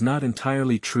 it is not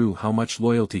entirely true how much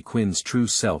loyalty Quinn's true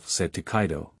self said to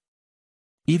Kaido.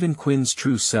 Even Quinn's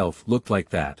true self looked like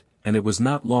that, and it was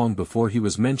not long before he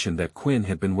was mentioned that Quinn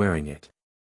had been wearing it.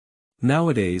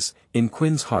 Nowadays, in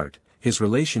Quinn's heart, his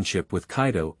relationship with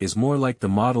Kaido is more like the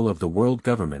model of the world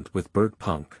government with Bert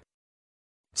Punk.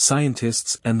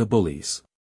 Scientists and the Bullies.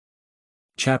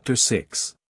 Chapter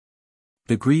 6.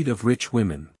 The Greed of Rich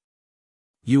Women.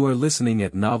 You are listening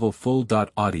at Novel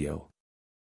Full.audio.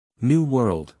 New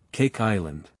World, Cake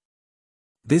Island.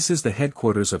 This is the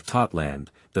headquarters of Totland,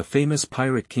 the famous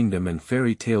pirate kingdom and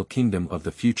fairy tale kingdom of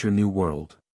the future New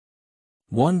World.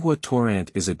 Wangwa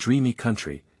Torrent is a dreamy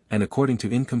country, and according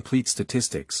to incomplete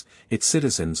statistics, its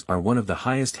citizens are one of the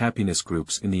highest happiness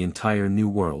groups in the entire New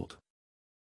World.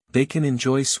 They can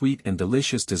enjoy sweet and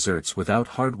delicious desserts without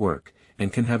hard work,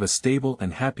 and can have a stable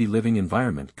and happy living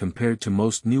environment compared to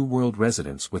most New World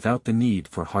residents without the need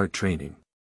for hard training.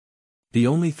 The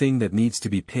only thing that needs to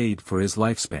be paid for is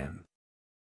lifespan.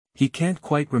 He can't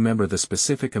quite remember the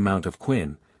specific amount of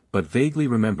Quinn, but vaguely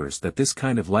remembers that this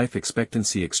kind of life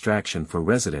expectancy extraction for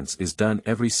residents is done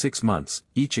every 6 months,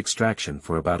 each extraction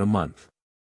for about a month.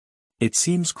 It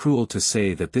seems cruel to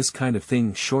say that this kind of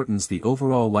thing shortens the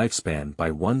overall lifespan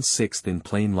by 1/6 in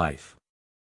plain life.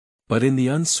 But in the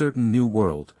uncertain New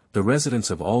World, the residents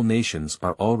of all nations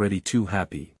are already too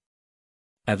happy.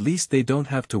 At least they don't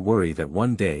have to worry that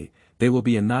one day, they will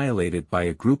be annihilated by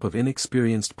a group of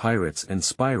inexperienced pirates and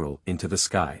spiral into the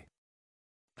sky.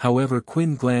 However,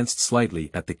 Quinn glanced slightly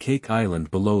at the Cake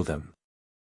Island below them.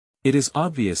 It is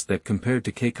obvious that compared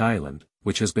to Cake Island,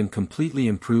 which has been completely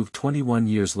improved 21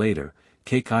 years later,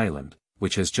 Cake Island,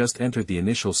 which has just entered the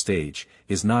initial stage,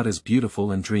 is not as beautiful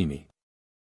and dreamy.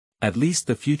 At least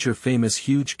the future famous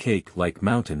huge cake-like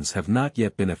mountains have not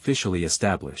yet been officially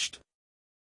established.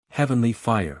 Heavenly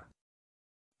Fire.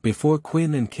 Before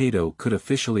Quinn and Kaido could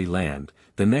officially land,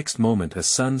 the next moment a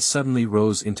sun suddenly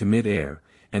rose into mid-air,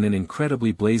 and an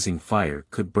incredibly blazing fire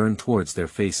could burn towards their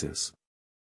faces.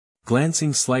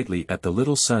 Glancing slightly at the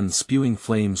little sun spewing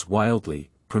flames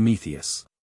wildly, Prometheus.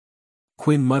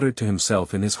 Quinn muttered to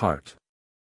himself in his heart.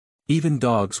 Even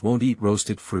dogs won't eat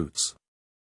roasted fruits.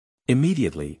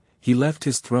 Immediately, he left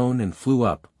his throne and flew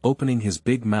up, opening his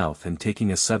big mouth and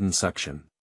taking a sudden suction.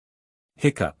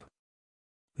 Hiccup.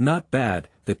 Not bad,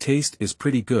 the taste is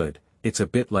pretty good, it's a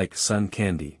bit like sun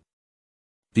candy.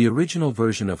 The original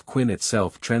version of Quinn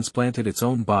itself transplanted its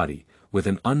own body, with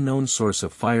an unknown source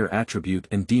of fire attribute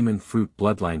and demon fruit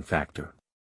bloodline factor.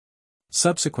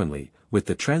 Subsequently, with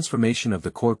the transformation of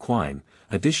the core Quine,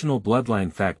 additional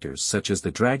bloodline factors such as the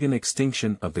dragon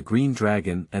extinction of the green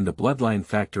dragon and the bloodline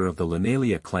factor of the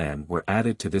Lunalia clan were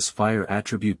added to this fire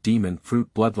attribute demon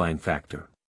fruit bloodline factor.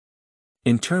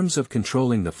 In terms of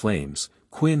controlling the flames,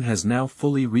 Quinn has now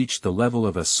fully reached the level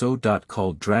of a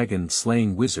so-called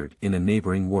dragon-slaying wizard in a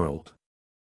neighboring world.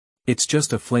 It's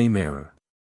just a flame error.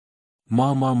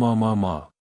 Ma.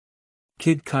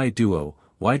 Kid Kai Duo,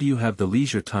 why do you have the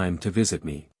leisure time to visit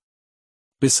me?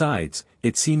 Besides,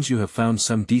 it seems you have found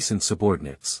some decent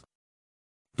subordinates.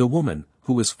 The woman,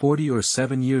 who was 40 or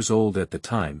 7 years old at the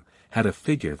time, had a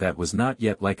figure that was not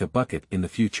yet like a bucket in the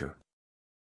future.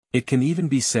 It can even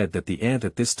be said that the aunt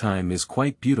at this time is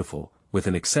quite beautiful, with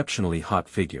an exceptionally hot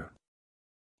figure.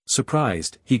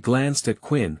 Surprised, he glanced at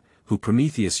Quinn, who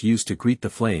Prometheus used to greet the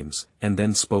flames, and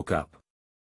then spoke up.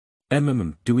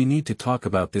 Do we need to talk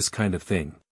about this kind of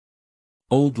thing?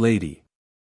 Old lady.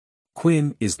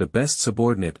 Quinn is the best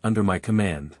subordinate under my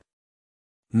command.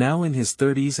 Now in his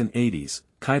 30s and 80s,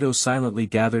 Kaido silently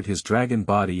gathered his dragon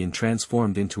body and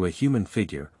transformed into a human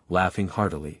figure, laughing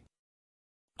heartily.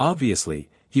 Obviously,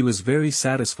 he was very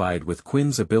satisfied with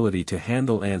Quinn's ability to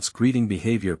handle Ant's greeting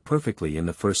behavior perfectly in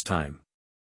the first time.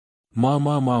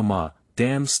 Ma,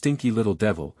 damn stinky little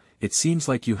devil, it seems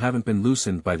like you haven't been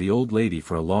loosened by the old lady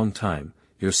for a long time,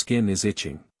 your skin is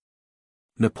itching.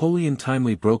 Napoleon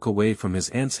timely broke away from his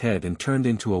aunt's head and turned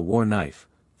into a war knife,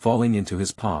 falling into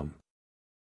his palm.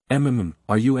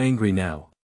 Are you angry now?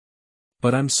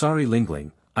 But I'm sorry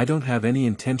Lingling, I don't have any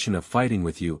intention of fighting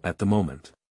with you at the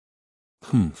moment.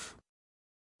 Humph.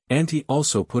 Auntie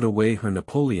also put away her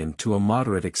Napoleon to a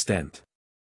moderate extent.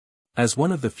 As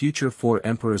one of the future 4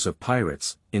 emperors of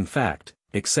pirates, in fact,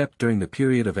 except during the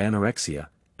period of anorexia,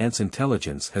 Ant's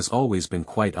intelligence has always been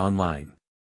quite online.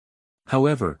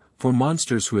 However, for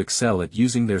monsters who excel at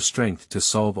using their strength to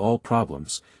solve all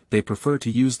problems, they prefer to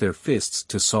use their fists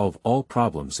to solve all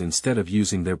problems instead of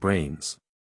using their brains.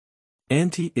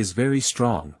 Auntie is very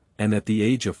strong, and at the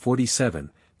age of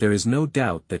 47, there is no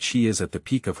doubt that she is at the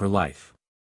peak of her life.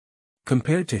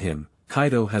 Compared to him,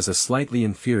 Kaido has a slightly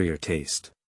inferior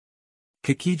taste.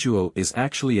 Kikijuo is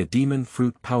actually a demon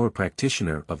fruit power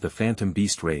practitioner of the Phantom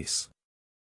Beast race.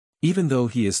 Even though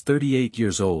he is 38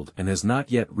 years old and has not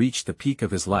yet reached the peak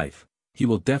of his life, he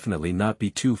will definitely not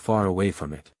be too far away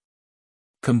from it.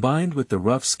 Combined with the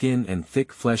rough skin and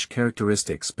thick flesh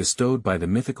characteristics bestowed by the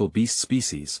mythical beast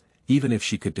species, even if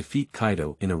she could defeat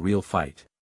Kaido in a real fight.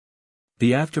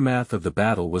 The aftermath of the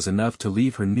battle was enough to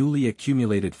leave her newly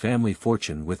accumulated family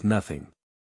fortune with nothing.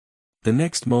 The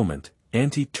next moment,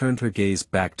 Auntie turned her gaze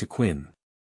back to Quinn.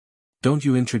 Don't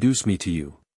you introduce me to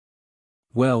you?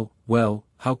 Well,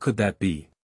 how could that be?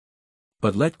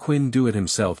 But let Quinn do it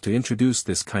himself to introduce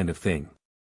this kind of thing.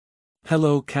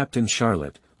 Hello Captain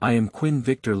Charlotte, I am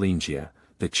Quinvictor Lin Jie,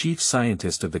 the chief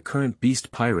scientist of the current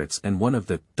beast pirates and one of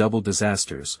the double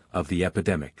disasters of the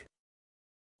epidemic.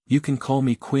 You can call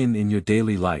me Quinn in your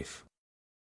daily life.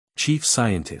 Chief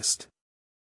Scientist.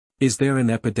 Is there an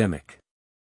epidemic?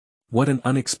 What an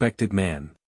unexpected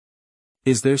man.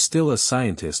 Is there still a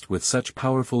scientist with such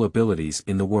powerful abilities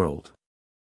in the world?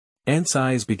 Ant's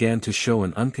eyes began to show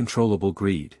an uncontrollable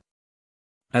greed.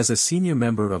 As a senior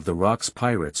member of the Rock's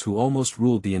pirates who almost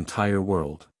ruled the entire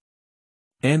world.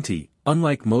 Auntie,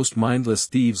 unlike most mindless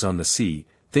thieves on the sea,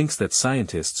 thinks that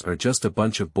scientists are just a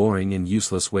bunch of boring and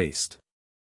useless waste.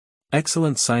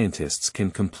 Excellent scientists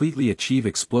can completely achieve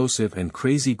explosive and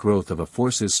crazy growth of a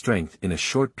force's strength in a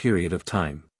short period of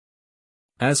time.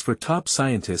 As for top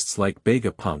scientists like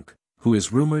Vegapunk, who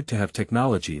is rumored to have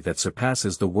technology that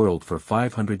surpasses the world for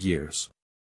 500 years.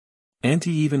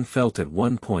 Auntie even felt at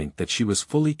one point that she was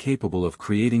fully capable of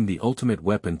creating the ultimate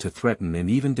weapon to threaten and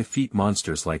even defeat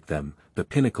monsters like them, the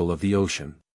pinnacle of the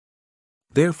ocean.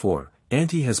 Therefore,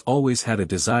 Auntie has always had a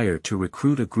desire to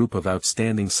recruit a group of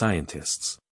outstanding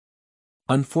scientists.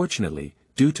 Unfortunately,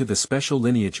 due to the special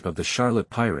lineage of the Charlotte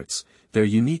Pirates, their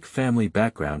unique family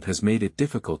background has made it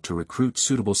difficult to recruit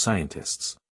suitable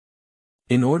scientists.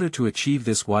 In order to achieve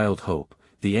this wild hope,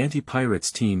 the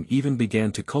anti-pirates team even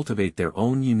began to cultivate their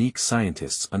own unique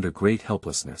scientists under great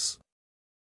helplessness.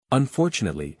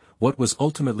 Unfortunately, what was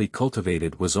ultimately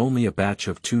cultivated was only a batch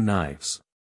of 2 knives.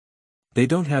 They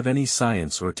don't have any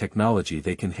science or technology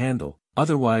they can handle,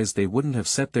 otherwise they wouldn't have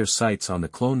set their sights on the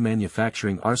clone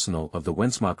manufacturing arsenal of the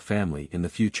Mach family in the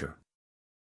future.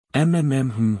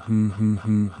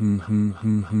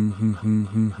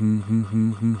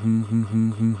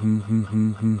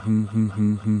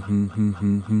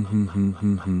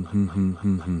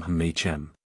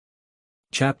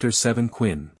 Chapter 7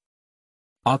 Quinn.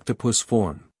 Octopus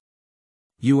form.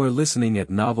 You are listening at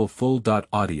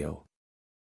novelfull.audio.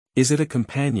 Is it a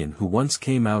companion who once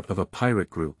came out of a pirate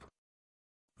group?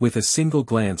 With a single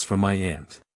glance from my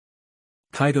aunt,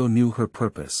 Kaido knew her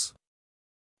purpose.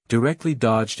 Directly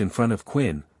dodged in front of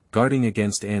Quinn, guarding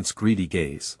against Ant's greedy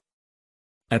gaze.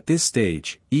 At this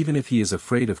stage, even if he is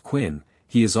afraid of Quinn,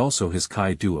 he is also his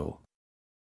Kai duo.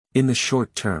 In the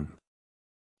short term.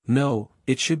 No,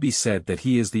 it should be said that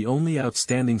he is the only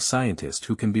outstanding scientist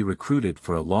who can be recruited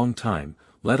for a long time,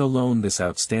 let alone this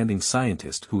outstanding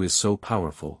scientist who is so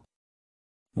powerful.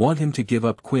 Want him to give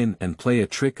up Quinn and play a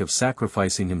trick of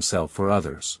sacrificing himself for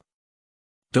others.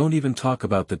 Don't even talk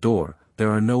about the door, there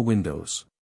are no windows.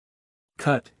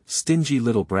 Cut, stingy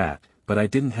little brat, but I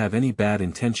didn't have any bad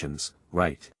intentions,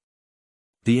 right?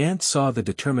 The ant saw the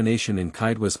determination in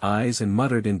Kaido's eyes and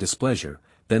muttered in displeasure,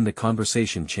 then the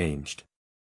conversation changed.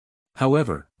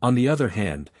 However, on the other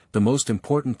hand, the most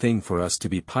important thing for us to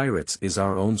be pirates is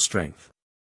our own strength.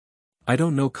 I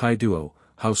don't know Kaido,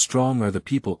 how strong are the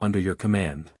people under your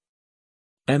command?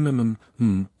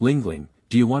 Lingling,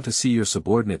 do you want to see your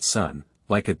subordinate son,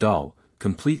 like a doll,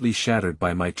 completely shattered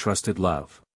by my trusted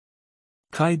love?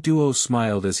 Kaido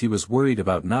smiled as he was worried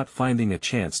about not finding a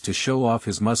chance to show off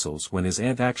his muscles when his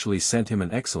aunt actually sent him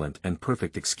an excellent and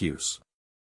perfect excuse.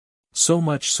 So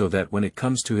much so that when it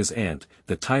comes to his aunt,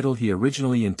 the title he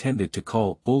originally intended to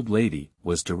call Old Lady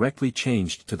was directly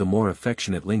changed to the more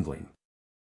affectionate Lingling.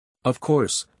 Of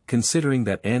course, considering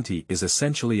that Auntie is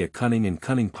essentially a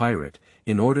cunning pirate,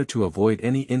 in order to avoid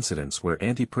any incidents where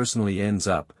Auntie personally ends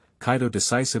up, Kaido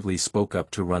decisively spoke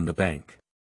up to run the bank.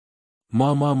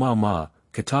 Ma,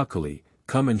 Katakuri,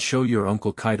 come and show your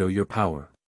Uncle Kaido your power.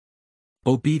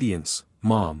 Obedience,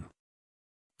 Mom.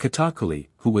 Katakuri,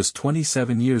 who was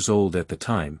 27 years old at the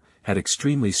time, had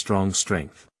extremely strong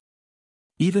strength.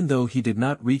 Even though he did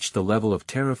not reach the level of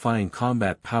terrifying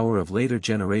combat power of later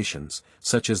generations,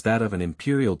 such as that of an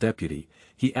imperial deputy,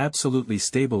 he absolutely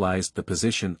stabilized the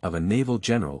position of a naval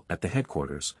general at the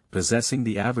headquarters, possessing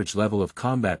the average level of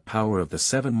combat power of the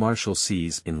 7 martial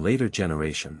seas in later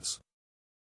generations.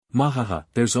 Mahaha,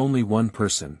 there's only one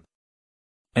person.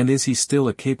 And is he still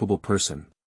a capable person?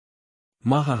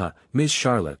 Mahaha, Ms.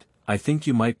 Charlotte, I think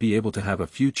you might be able to have a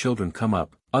few children come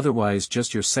up, otherwise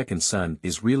just your second son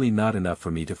is really not enough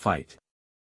for me to fight.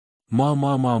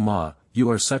 Ma, you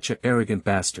are such an arrogant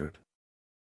bastard.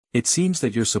 It seems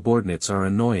that your subordinates are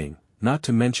annoying, not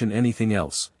to mention anything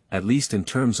else, at least in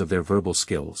terms of their verbal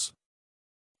skills.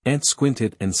 Ant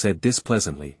squinted and said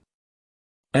displeasantly.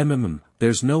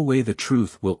 There's no way the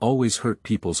truth will always hurt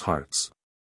people's hearts.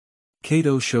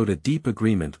 Kaido showed a deep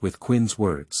agreement with Quinn's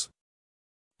words.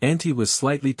 Auntie was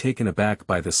slightly taken aback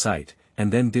by the sight,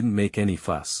 and then didn't make any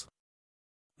fuss.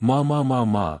 Ma,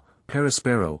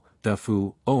 Perispero,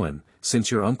 Dafu, Owen,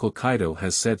 since your Uncle Kaido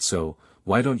has said so,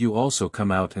 why don't you also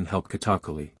come out and help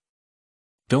Katakuri?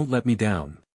 Don't let me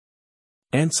down.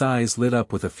 Ant's eyes lit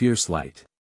up with a fierce light.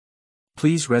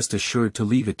 Please rest assured to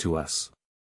leave it to us.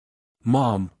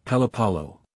 Mom,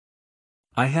 Pelopalo.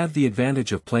 I have the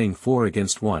advantage of playing 4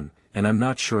 against 1, and I'm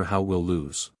not sure how we'll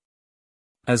lose.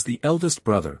 As the eldest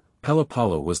brother,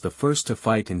 Pelopalo was the first to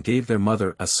fight and gave their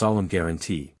mother a solemn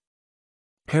guarantee.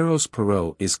 Pero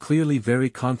is clearly very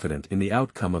confident in the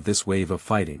outcome of this wave of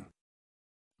fighting.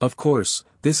 Of course,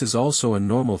 this is also a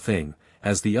normal thing,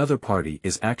 as the other party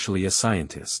is actually a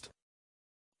scientist.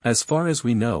 As far as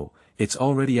we know, it's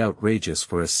already outrageous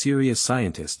for a serious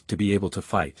scientist to be able to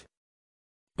fight.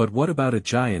 But what about a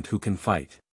giant who can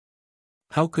fight?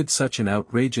 How could such an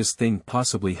outrageous thing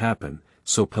possibly happen?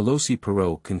 So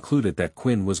Pero concluded that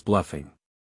Quinn was bluffing.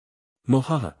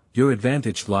 Mohaha, your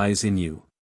advantage lies in you.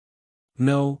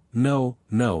 No,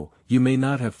 you may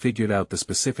not have figured out the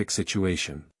specific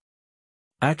situation.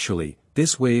 Actually,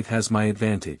 this wave has my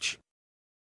advantage.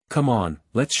 Come on,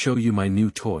 let's show you my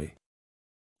new toy.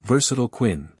 Versatile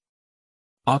Quinn.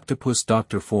 Octopus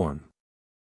Doctor form.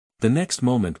 The next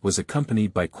moment was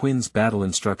accompanied by Quinn's battle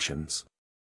instructions.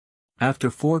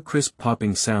 After 4 crisp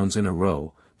popping sounds in a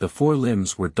row, the 4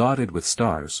 limbs were dotted with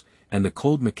stars, and the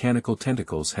cold mechanical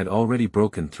tentacles had already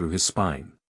broken through his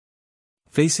spine.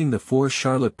 Facing the 4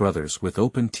 Charlotte brothers with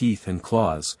open teeth and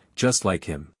claws, just like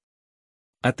him.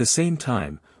 At the same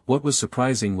time, what was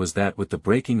surprising was that with the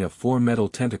breaking of 4 metal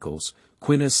tentacles,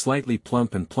 Quin's slightly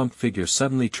plump figure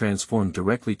suddenly transformed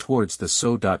directly towards the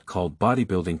so-called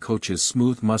bodybuilding coach's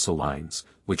smooth muscle lines,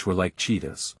 which were like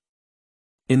cheetahs.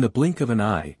 In the blink of an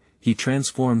eye, he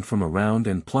transformed from a round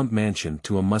and plump mansion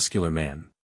to a muscular man.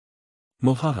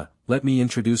 Mohaha, let me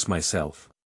introduce myself.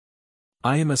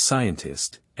 I am a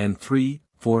scientist, and 3,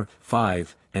 4,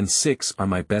 5, and 6 are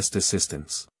my best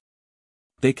assistants.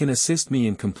 They can assist me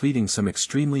in completing some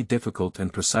extremely difficult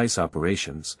and precise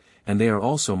operations, and they are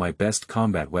also my best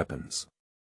combat weapons.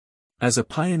 As a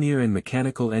pioneer in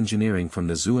mechanical engineering from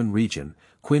the Zhuan region,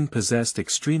 Quinn possessed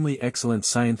extremely excellent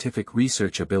scientific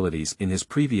research abilities in his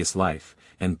previous life,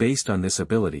 and based on this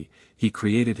ability, he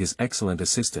created his excellent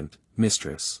assistant,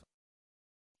 Mistress.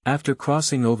 After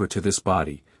crossing over to this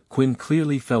body, Quinn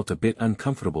clearly felt a bit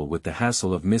uncomfortable with the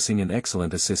hassle of missing an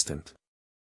excellent assistant.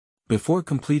 Before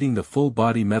completing the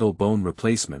full-body metal bone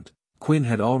replacement, Quinn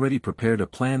had already prepared a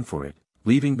plan for it,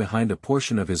 leaving behind a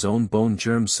portion of his own bone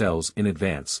germ cells in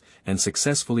advance, and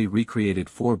successfully recreated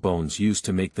 4 bones used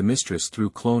to make the mistress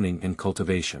through cloning and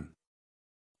cultivation.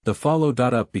 The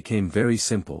follow-up became very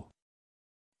simple.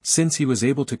 Since he was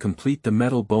able to complete the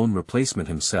metal bone replacement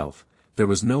himself, there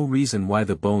was no reason why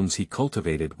the bones he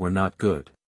cultivated were not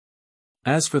good.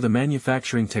 As for the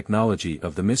manufacturing technology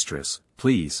of the mistress,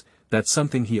 please, that's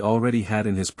something he already had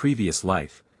in his previous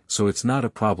life, so it's not a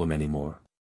problem anymore.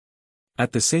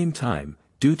 At the same time,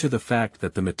 due to the fact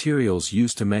that the materials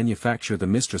used to manufacture the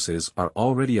mistresses are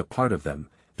already a part of them,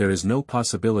 there is no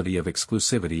possibility of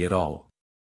exclusivity at all.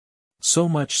 So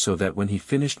much so that when he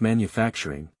finished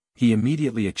manufacturing, he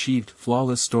immediately achieved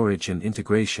flawless storage and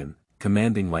integration,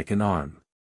 commanding like an arm.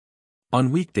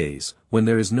 On weekdays, when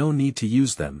there is no need to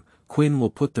use them, Quinn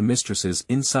will put the mistresses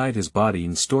inside his body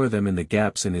and store them in the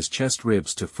gaps in his chest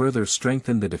ribs to further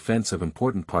strengthen the defense of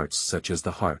important parts such as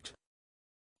the heart.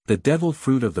 The devil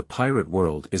fruit of the pirate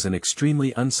world is an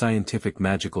extremely unscientific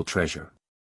magical treasure.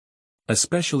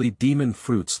 Especially demon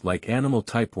fruits like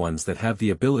animal-type ones that have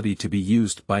the ability to be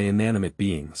used by inanimate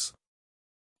beings.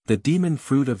 The demon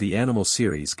fruit of the animal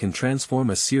series can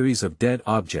transform a series of dead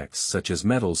objects such as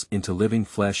metals into living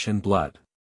flesh and blood.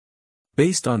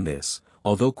 Based on this,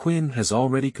 although Quinn has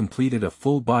already completed a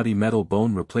full-body metal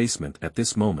bone replacement at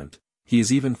this moment, he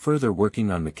is even further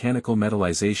working on mechanical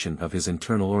metallization of his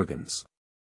internal organs.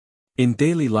 In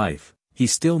daily life, he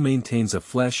still maintains a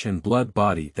flesh and blood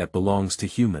body that belongs to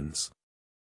humans.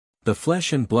 The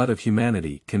flesh and blood of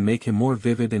humanity can make him more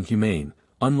vivid and humane,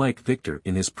 unlike Victor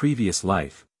in his previous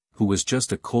life, who was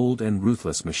just a cold and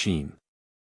ruthless machine.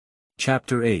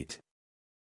 Chapter 8.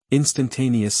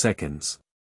 Instantaneous Seconds.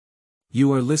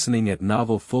 You are listening at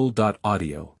Novel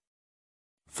Full.audio.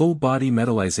 Full body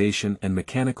metallization and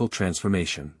mechanical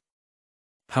transformation.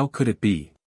 How could it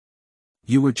be?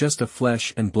 You were just a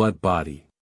flesh and blood body.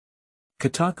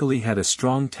 Katakali had a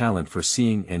strong talent for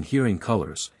seeing and hearing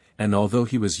colors, and although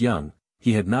he was young,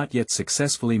 he had not yet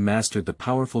successfully mastered the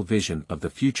powerful vision of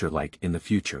the future like in the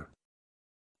future.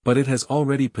 But it has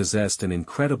already possessed an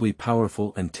incredibly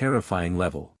powerful and terrifying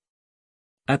level.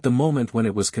 At the moment when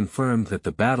it was confirmed that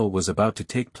the battle was about to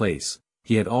take place,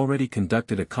 he had already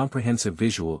conducted a comprehensive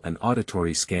visual and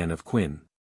auditory scan of Quinn,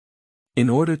 in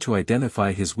order to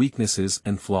identify his weaknesses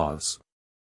and flaws.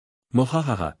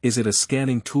 Mohahaha, is it a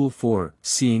scanning tool for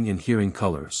seeing and hearing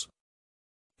colors?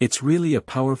 It's really a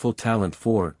powerful talent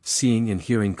for seeing and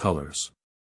hearing colors.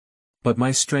 But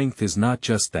my strength is not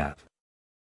just that.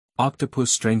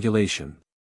 Octopus strangulation.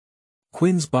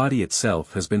 Quinn's body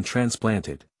itself has been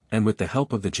transplanted, and with the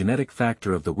help of the genetic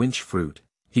factor of the winch fruit,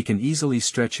 he can easily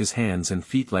stretch his hands and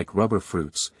feet like rubber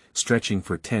fruits, stretching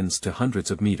for tens to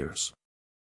hundreds of meters.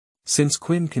 Since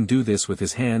Quinn can do this with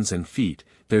his hands and feet,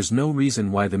 there's no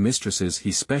reason why the mistresses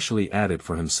he specially added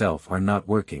for himself are not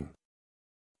working.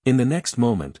 In the next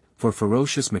moment, for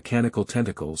ferocious mechanical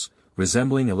tentacles,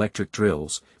 resembling electric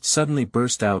drills, suddenly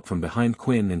burst out from behind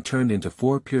Quinn and turned into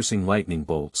 4 piercing lightning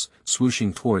bolts,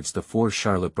 swooshing towards the 4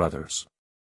 Charlotte brothers.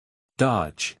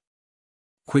 Dodge.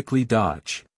 Quickly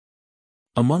dodge.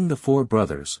 Among the 4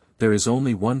 brothers, there is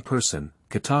only one person,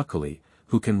 Katakali,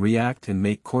 who can react and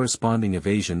make corresponding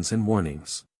evasions and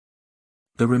warnings.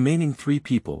 The remaining 3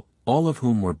 people, all of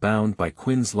whom were bound by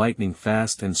Quinn's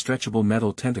lightning-fast and stretchable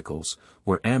metal tentacles,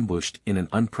 were ambushed in an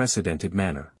unprecedented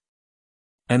manner.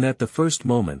 And at the first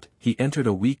moment, he entered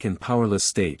a weak and powerless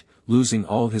state, losing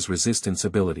all his resistance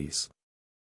abilities.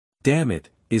 Damn it,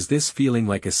 is this feeling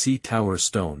like a sea tower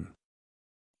stone?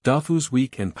 Dafu's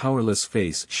weak and powerless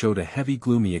face showed a heavy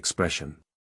gloomy expression.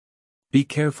 Be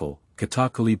careful,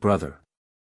 Katakali brother.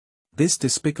 This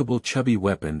despicable chubby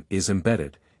weapon is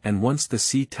embedded, and once the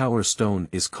sea tower stone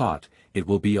is caught, it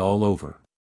will be all over.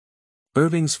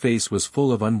 Irving's face was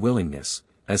full of unwillingness,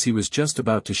 as he was just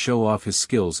about to show off his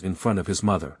skills in front of his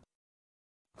mother.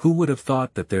 Who would have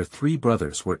thought that their 3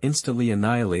 brothers were instantly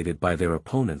annihilated by their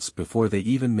opponents before they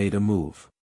even made a move?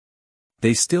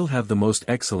 They still have the most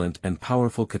excellent and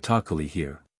powerful Katakali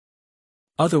here.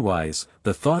 Otherwise,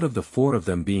 the thought of the 4 of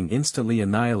them being instantly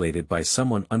annihilated by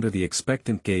someone under the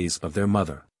expectant gaze of their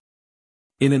mother.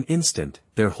 In an instant,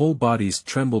 their whole bodies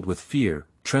trembled with fear,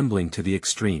 trembling to the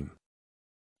extreme.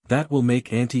 That will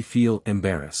make Auntie feel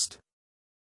embarrassed.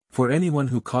 For anyone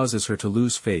who causes her to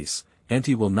lose face,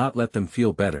 Auntie will not let them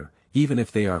feel better, even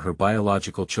if they are her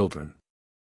biological children.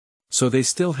 So they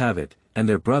still have it, and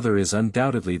their brother is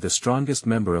undoubtedly the strongest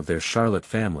member of their Charlotte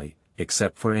family,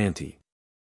 except for Auntie.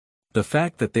 The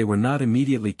fact that they were not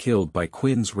immediately killed by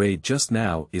Quinn's raid just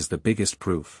now is the biggest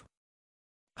proof.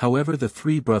 However, the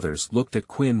three brothers looked at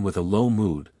Quinn with a low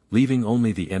mood, leaving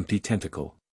only the empty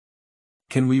tentacle.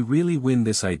 Can we really win?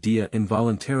 This idea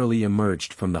involuntarily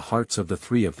emerged from the hearts of the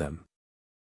three of them.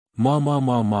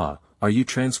 Ma, are you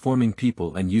transforming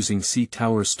people and using sea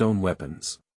tower stone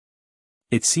weapons?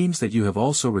 It seems that you have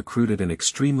also recruited an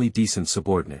extremely decent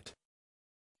subordinate.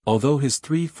 Although his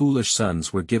three foolish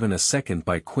sons were given a second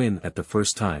by Quinn at the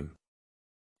first time.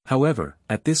 However,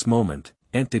 at this moment,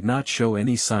 Aunt did not show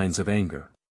any signs of anger.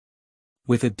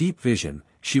 With a deep vision,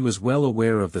 she was well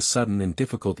aware of the sudden and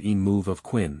difficult move of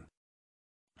Quinn.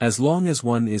 As long as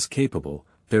one is capable,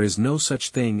 there is no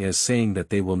such thing as saying that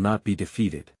they will not be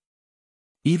defeated.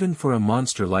 Even for a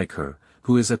monster like her,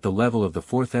 who is at the level of the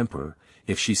fourth emperor,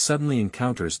 if she suddenly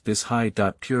encounters this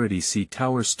high-purity sea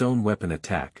tower stone weapon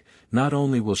attack, not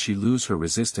only will she lose her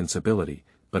resistance ability,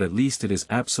 but at least it is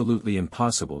absolutely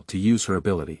impossible to use her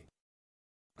ability.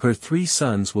 Her three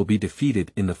sons will be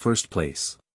defeated in the first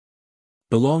place.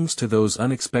 Belongs to those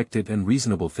unexpected and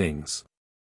reasonable things.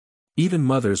 Even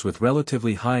mothers with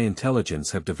relatively high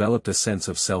intelligence have developed a sense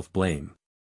of self-blame.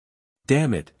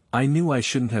 Damn it, I knew I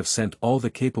shouldn't have sent all the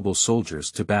capable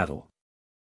soldiers to battle.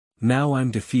 Now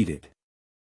I'm defeated.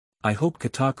 I hope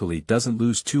Katakuri doesn't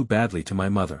lose too badly to my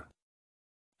mother.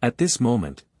 At this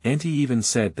moment, Auntie even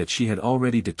said that she had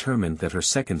already determined that her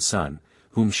second son,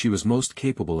 whom she was most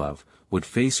capable of, would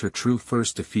face her true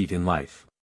first defeat in life.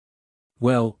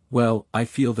 Well, I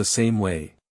feel the same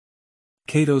way.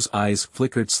 Kato's eyes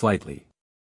flickered slightly.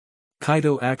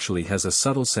 Kaido actually has a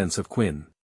subtle sense of Quinn.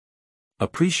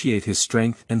 Appreciate his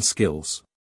strength and skills.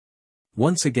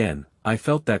 Once again, I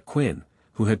felt that Quinn,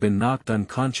 who had been knocked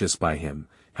unconscious by him,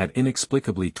 had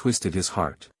inexplicably twisted his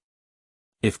heart.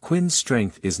 If Quinn's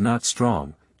strength is not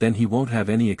strong, then he won't have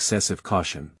any excessive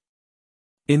caution.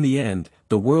 In the end,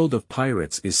 the world of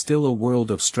pirates is still a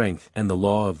world of strength and the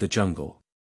law of the jungle.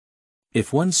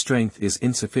 If one's strength is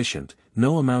insufficient,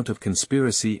 no amount of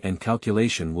conspiracy and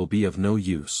calculation will be of no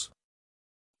use.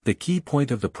 The key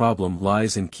point of the problem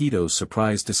lies in Kaido's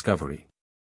surprise discovery.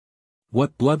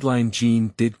 What bloodline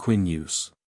gene did Quinn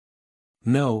use?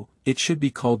 No, it should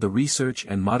be called the research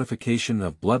and modification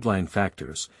of bloodline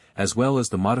factors, as well as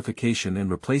the modification and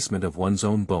replacement of one's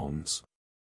own bones.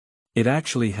 It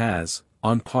actually has,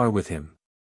 on par with him.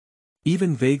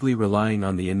 Even vaguely relying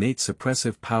on the innate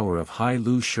suppressive power of Hai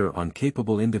Lu Shi on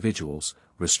capable individuals,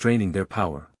 restraining their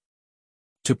power.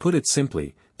 To put it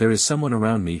simply, there is someone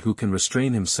around me who can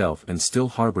restrain himself and still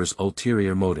harbors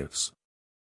ulterior motives.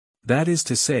 That is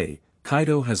to say,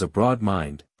 Kaido has a broad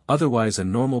mind, otherwise a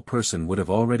normal person would have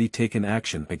already taken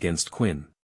action against Quinn.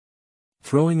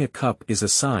 Throwing a cup is a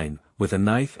sign, with a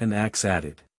knife and axe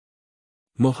added.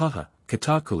 Mohaha,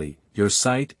 Katakuri, your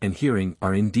sight and hearing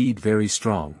are indeed very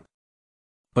strong.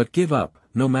 But give up,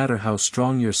 no matter how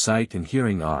strong your sight and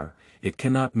hearing are, it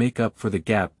cannot make up for the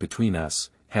gap between us,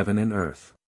 heaven and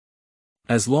earth.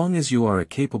 As long as you are a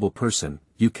capable person,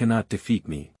 you cannot defeat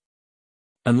me.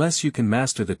 Unless you can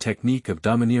master the technique of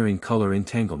domineering color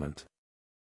entanglement.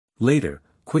 Later,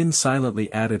 Quinn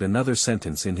silently added another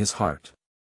sentence in his heart.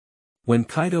 When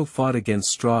Kaido fought against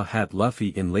Straw Hat Luffy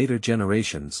in later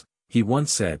generations, he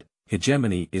once said,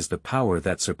 hegemony is the power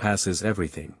that surpasses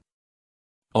everything.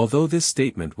 Although this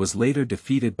statement was later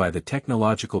defeated by the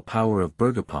technological power of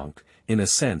Vegapunk, in a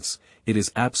sense, it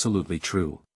is absolutely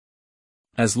true.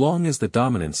 As long as the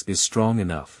dominance is strong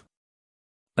enough.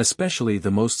 Especially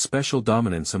the most special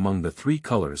dominance among the three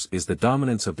colors is the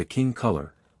dominance of the king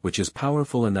color, which is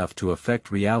powerful enough to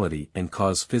affect reality and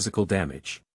cause physical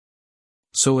damage.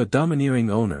 So a domineering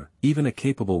owner, even a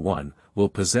capable one, will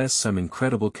possess some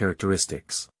incredible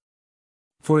characteristics.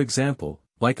 For example,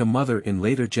 like a mother in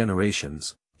later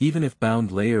generations, even if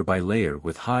bound layer by layer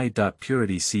with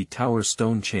high-purity sea tower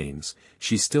stone chains,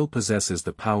 she still possesses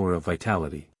the power of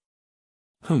vitality.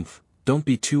 Humph, don't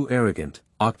be too arrogant,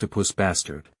 octopus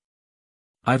bastard.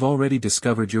 I've already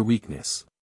discovered your weakness.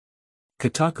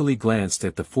 Katakuri glanced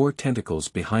at the four tentacles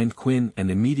behind Quinn and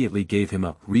immediately gave him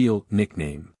a real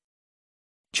nickname.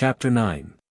 Chapter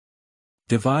 9.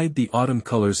 Divide the autumn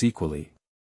colors equally.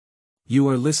 You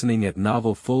are listening at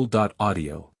Novel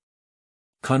Full.audio.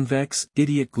 Convex,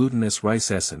 idiot glutinous rice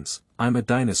essence, I'm a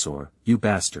dinosaur, you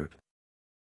bastard.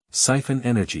 Siphon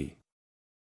energy.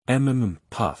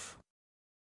 Puff.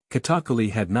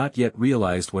 Katakuri had not yet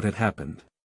realized what had happened.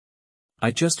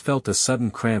 I just felt a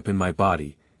sudden cramp in my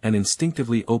body, and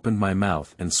instinctively opened my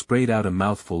mouth and sprayed out a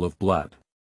mouthful of blood.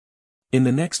 In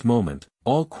the next moment,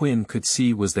 all Quinn could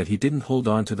see was that he didn't hold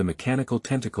on to the mechanical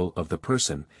tentacle of the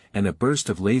person, and a burst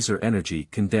of laser energy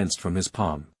condensed from his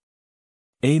palm.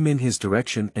 Aim in his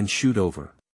direction and shoot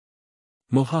over.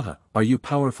 Mohaha, are you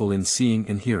powerful in seeing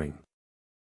and hearing?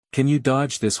 Can you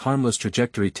dodge this harmless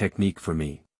trajectory technique for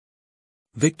me?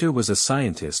 Victor was a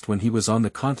scientist when he was on the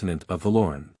continent of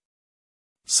Valoran.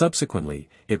 Subsequently,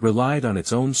 it relied on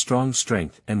its own strong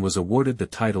strength and was awarded the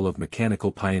title of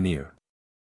mechanical pioneer.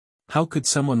 How could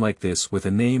someone like this with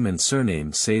a name and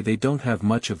surname say they don't have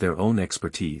much of their own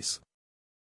expertise?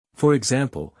 For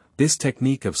example, this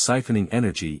technique of siphoning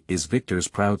energy is Victor's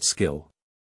proud skill.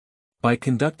 By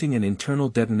conducting an internal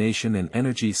detonation and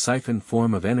energy siphon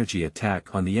form of energy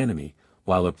attack on the enemy,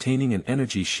 while obtaining an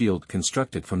energy shield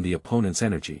constructed from the opponent's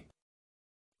energy.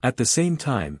 At the same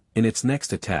time, in its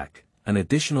next attack, an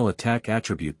additional attack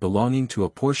attribute belonging to a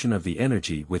portion of the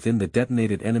energy within the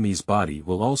detonated enemy's body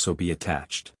will also be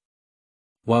attached.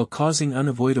 While causing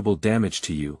unavoidable damage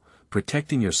to you,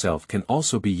 protecting yourself can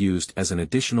also be used as an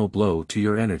additional blow to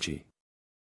your energy.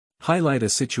 Highlight a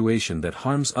situation that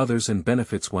harms others and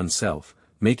benefits oneself,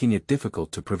 making it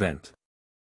difficult to prevent.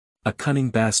 A cunning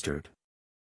bastard.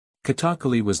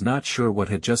 Katakali was not sure what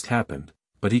had just happened,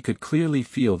 but he could clearly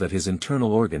feel that his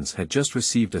internal organs had just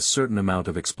received a certain amount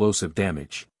of explosive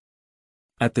damage.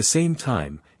 At the same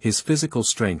time, his physical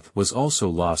strength was also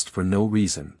lost for no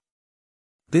reason.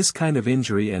 This kind of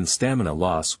injury and stamina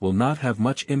loss will not have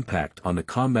much impact on the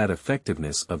combat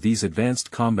effectiveness of these advanced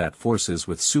combat forces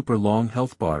with super long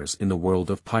health bars in the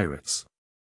world of pirates.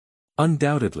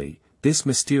 Undoubtedly, this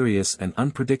mysterious and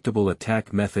unpredictable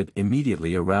attack method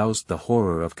immediately aroused the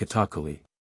horror of Katakali.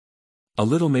 A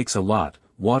little makes a lot,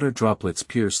 water droplets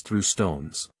pierce through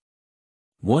stones.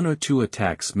 1 or 2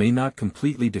 attacks may not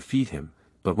completely defeat him,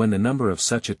 but when the number of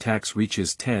such attacks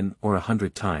reaches 10 or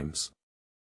 100 times.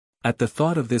 At the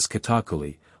thought of this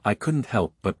Katakali, I couldn't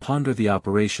help but ponder the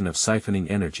operation of siphoning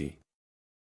energy.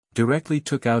 Directly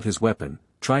took out his weapon,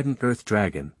 Trident Earth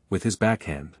Dragon, with his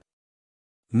backhand.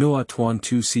 Noa Tuan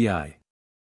Tu Ci.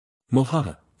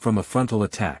 Mohaha, from a frontal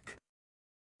attack.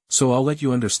 So I'll let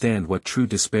you understand what true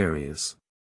despair is.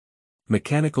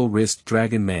 Mechanical Wrist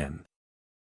Dragon Man.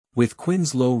 With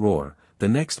Quinn's low roar, the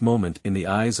next moment in the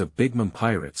eyes of Big Mom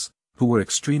pirates, who were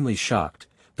extremely shocked,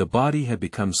 the body had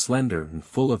become slender and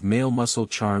full of male muscle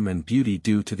charm and beauty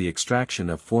due to the extraction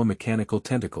of 4 mechanical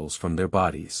tentacles from their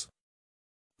bodies.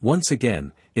 Once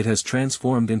again, it has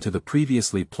transformed into the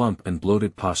previously plump and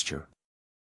bloated posture.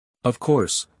 Of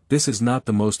course, this is not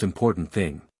the most important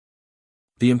thing.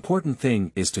 The important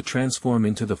thing is to transform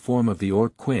into the form of the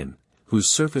orc Quinn, whose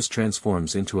surface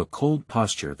transforms into a cold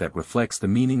posture that reflects the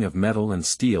meaning of metal and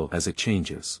steel as it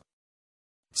changes.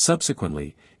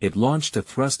 Subsequently, it launched a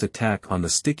thrust attack on the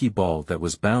sticky ball that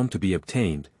was bound to be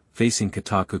obtained, facing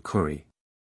Kataku Kuri.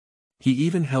 He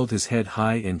even held his head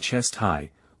high and chest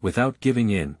high, without giving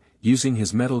in, using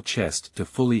his metal chest to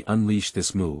fully unleash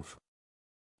this move.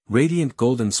 Radiant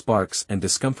golden sparks and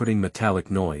discomforting metallic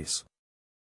noise.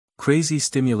 Crazy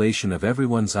stimulation of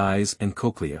everyone's eyes and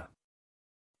cochlea.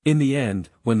 In the end,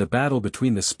 when the battle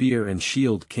between the spear and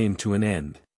shield came to an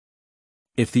end.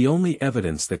 If the only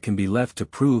evidence that can be left to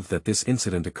prove that this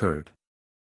incident occurred.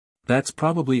 That's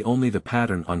probably only the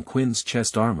pattern on Quinn's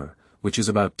chest armor, which is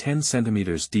about 10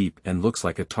 centimeters deep and looks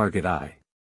like a target eye.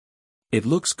 It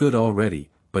looks good already,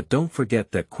 but don't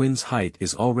forget that Quinn's height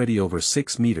is already over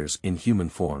 6 meters in human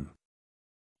form.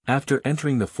 After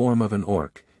entering the form of an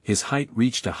orc, his height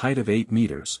reached a height of 8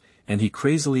 meters, and he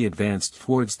crazily advanced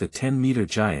towards the 10-meter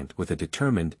giant with a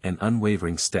determined and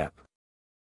unwavering step.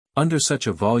 Under such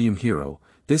a volume hero,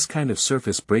 this kind of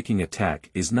surface-breaking attack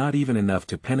is not even enough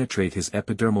to penetrate his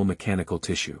epidermal mechanical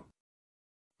tissue.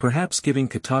 Perhaps giving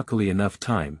Katakali enough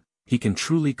time, he can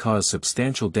truly cause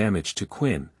substantial damage to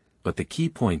Quinn, but the key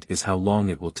point is how long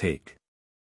it will take.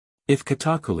 If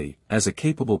Katakali, as a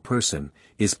capable person,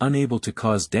 is unable to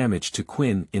cause damage to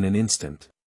Quinn in an instant.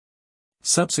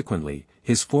 Subsequently,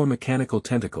 his 4 mechanical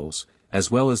tentacles,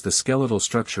 as well as the skeletal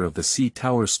structure of the sea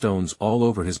tower stones all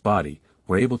over his body,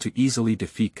 were able to easily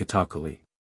defeat Katakali.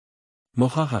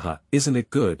 Mohahaha, isn't it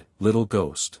good, little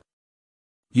ghost?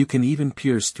 You can even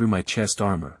pierce through my chest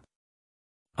armor.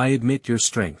 I admit your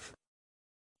strength.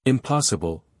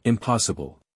 Impossible,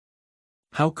 impossible.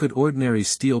 How could ordinary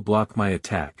steel block my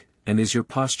attack, and is your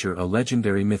posture a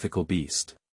legendary mythical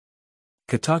beast?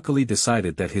 Katakali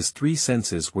decided that his 3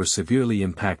 senses were severely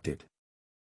impacted.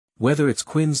 Whether it's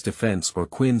Quinn's defense or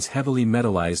Quinn's heavily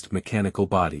metallized mechanical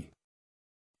body.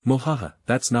 Mohaha,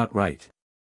 that's not right.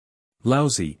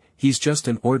 Lousy, he's just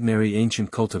an ordinary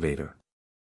ancient cultivator.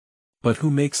 But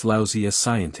who makes lousy a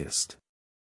scientist?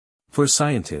 For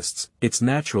scientists, it's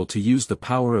natural to use the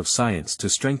power of science to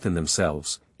strengthen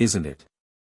themselves, isn't it?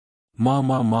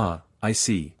 I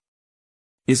see.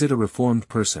 Is it a reformed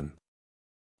person?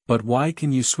 But why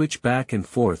can you switch back and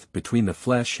forth between the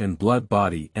flesh and blood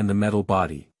body and the metal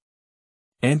body?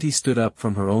 Auntie stood up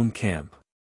from her own camp.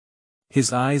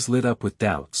 His eyes lit up with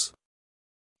doubts.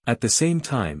 At the same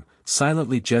time,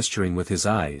 silently gesturing with his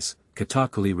eyes,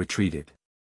 Katakali retreated.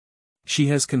 She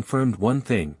has confirmed one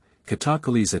thing: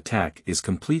 Katakali's attack is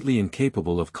completely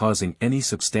incapable of causing any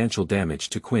substantial damage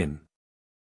to Quinn.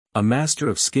 A master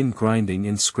of skin grinding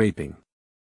and scraping.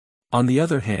 On the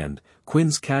other hand,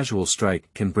 Quinn's casual strike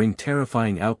can bring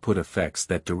terrifying output effects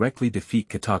that directly defeat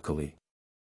Katakali.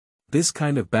 This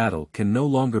kind of battle can no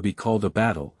longer be called a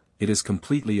battle, it is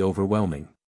completely overwhelming.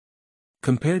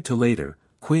 Compared to later,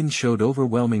 Quinn showed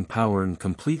overwhelming power and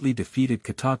completely defeated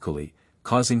Katakali,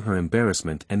 causing her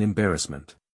embarrassment and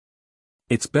embarrassment.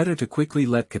 It's better to quickly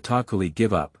let Katakali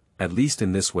give up, at least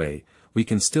in this way, we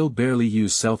can still barely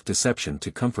use self-deception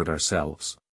to comfort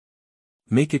ourselves.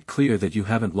 Make it clear that you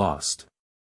haven't lost.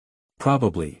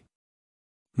 Probably.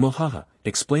 Mohaha,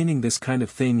 explaining this kind of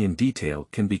thing in detail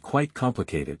can be quite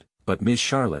complicated, but Ms.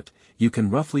 Charlotte, you can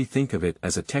roughly think of it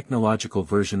as a technological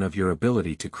version of your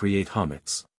ability to create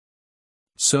homets.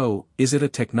 So, is it a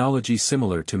technology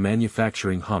similar to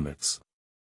manufacturing homets?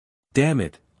 Damn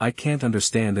it, I can't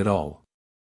understand at all.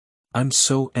 I'm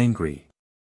so angry.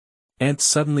 Aunt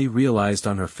suddenly realized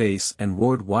on her face and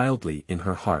roared wildly in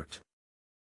her heart.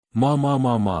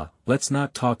 Ma, let's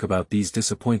not talk about these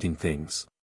disappointing things.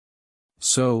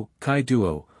 So, Kai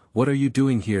Duo, what are you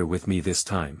doing here with me this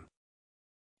time?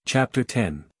 Chapter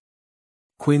 10.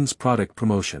 Quinn's Product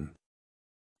Promotion.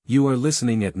 You are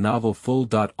listening at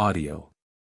novelfull.audio.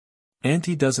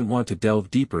 Auntie doesn't want to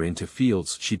delve deeper into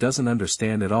fields she doesn't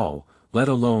understand at all, let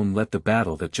alone let the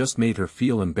battle that just made her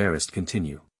feel embarrassed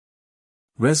continue.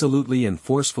 Resolutely and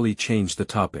forcefully change the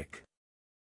topic.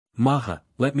 Maha,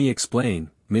 let me explain,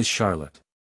 Miss Charlotte.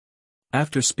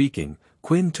 After speaking,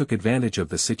 Quinn took advantage of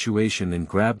the situation and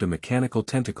grabbed a mechanical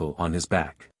tentacle on his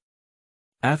back.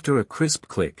 After a crisp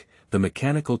click, the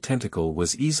mechanical tentacle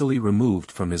was easily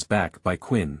removed from his back by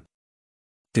Quinn.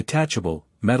 Detachable,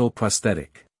 metal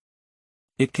prosthetic.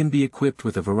 It can be equipped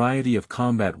with a variety of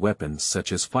combat weapons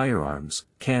such as firearms,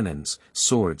 cannons,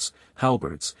 swords,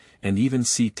 halberds, and even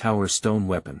sea-tower stone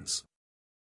weapons.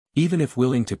 Even if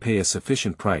willing to pay a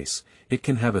sufficient price, it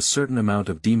can have a certain amount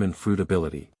of demon fruit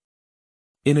ability.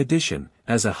 In addition,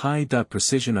 as a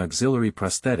high-precision auxiliary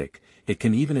prosthetic, it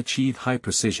can even achieve high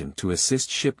precision to assist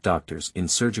ship doctors in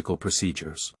surgical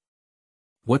procedures.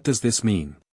 What does this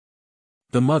mean?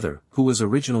 The mother, who was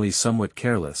originally somewhat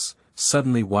careless,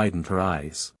 suddenly widened her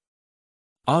eyes.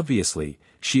 Obviously,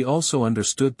 she also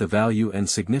understood the value and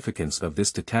significance of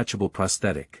this detachable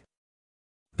prosthetic.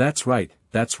 That's right.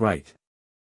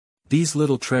 These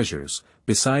little treasures,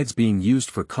 besides being used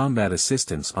for combat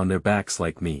assistance on their backs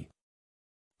like me,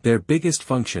 their biggest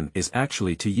function is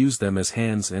actually to use them as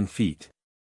hands and feet.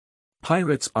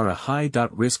 Pirates are a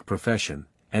high-risk profession,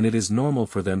 and it is normal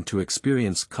for them to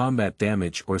experience combat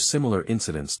damage or similar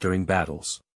incidents during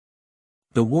battles.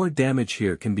 The war damage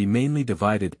here can be mainly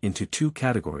divided into two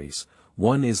categories.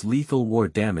 One is lethal war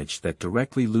damage that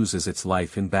directly loses its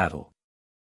life in battle.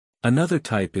 Another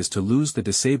type is to lose the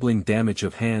disabling damage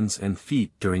of hands and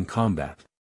feet during combat.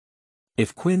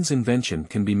 If Quinn's invention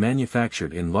can be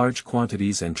manufactured in large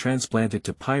quantities and transplanted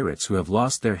to pirates who have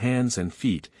lost their hands and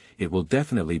feet, it will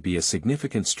definitely be a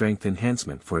significant strength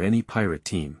enhancement for any pirate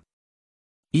team.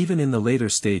 Even in the later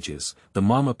stages, the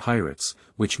Mama pirates,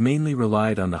 which mainly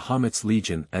relied on the Homet's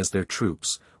Legion as their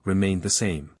troops, remained the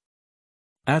same.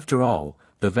 After all,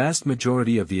 the vast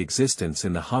majority of the existence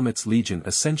in the Homet's Legion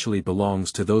essentially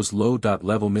belongs to those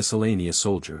low-level miscellaneous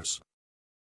soldiers.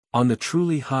 On the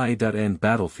truly high-end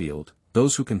battlefield,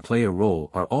 those who can play a role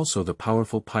are also the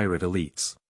powerful pirate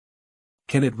elites.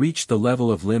 Can it reach the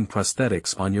level of limb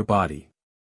prosthetics on your body?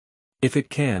 If it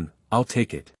can, I'll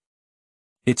take it.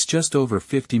 It's just over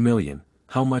 50 million,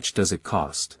 how much does it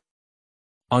cost?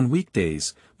 On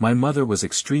weekdays, my mother was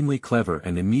extremely clever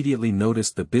and immediately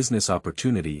noticed the business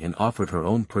opportunity and offered her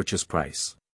own purchase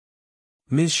price.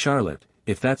 Ms. Charlotte,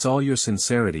 if that's all your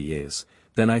sincerity is,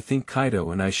 then I think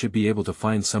Kaido and I should be able to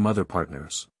find some other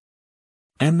partners.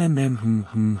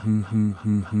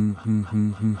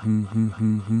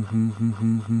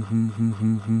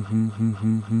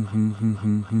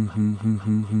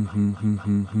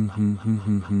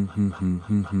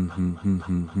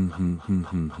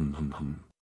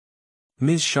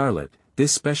 Ms. Charlotte,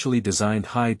 this specially designed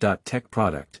high-tech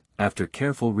product, after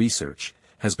careful research,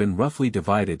 has been roughly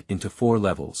divided into 4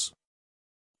 levels.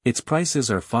 Its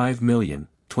prices are 5 million,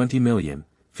 20 million,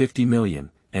 50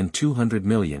 million, and 200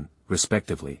 million,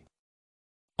 respectively.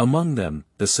 Among them,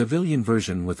 the civilian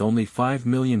version with only 5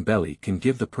 million belly can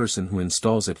give the person who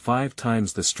installs it 5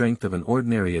 times the strength of an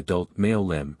ordinary adult male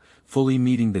limb, fully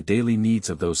meeting the daily needs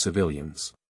of those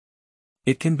civilians.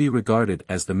 It can be regarded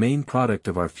as the main product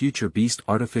of our future beast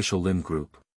artificial limb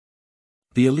group.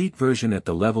 The elite version at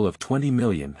the level of 20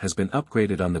 million has been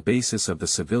upgraded on the basis of the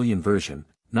civilian version,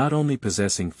 not only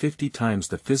possessing 50 times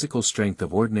the physical strength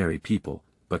of ordinary people,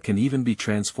 but can even be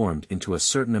transformed into a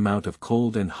certain amount of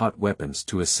cold and hot weapons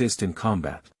to assist in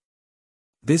combat.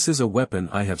 This is a weapon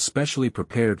I have specially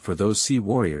prepared for those sea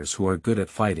warriors who are good at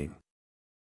fighting.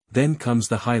 Then comes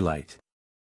the highlight.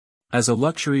 As a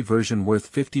luxury version worth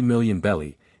 50 million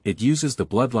belly, it uses the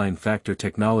bloodline factor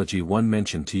technology one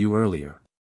mentioned to you earlier.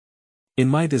 In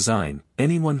my design,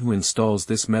 anyone who installs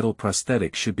this metal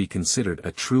prosthetic should be considered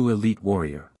a true elite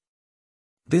warrior.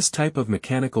 This type of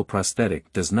mechanical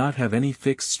prosthetic does not have any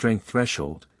fixed strength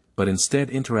threshold, but instead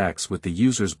interacts with the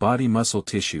user's body muscle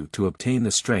tissue to obtain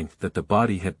the strength that the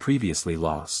body had previously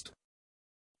lost.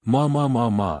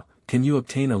 Can you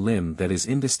obtain a limb that is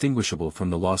indistinguishable from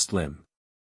the lost limb?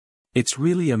 It's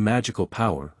really a magical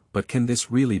power, but can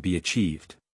this really be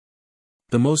achieved?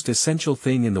 The most essential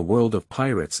thing in the world of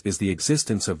pirates is the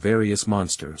existence of various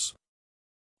monsters.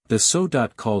 The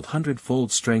so-called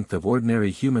 100-fold strength of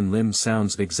ordinary human limbs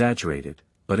sounds exaggerated,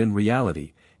 but in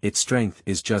reality, its strength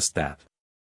is just that.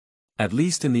 At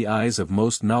least in the eyes of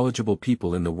most knowledgeable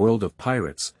people in the world of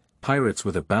pirates, pirates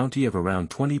with a bounty of around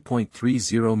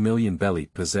 20.30 million belly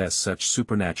possess such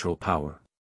supernatural power.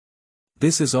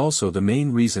 This is also the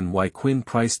main reason why Quinn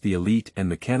priced the elite and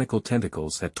mechanical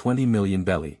tentacles at 20 million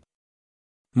belly.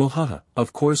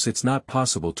 Of course it's not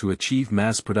possible to achieve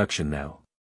mass production now.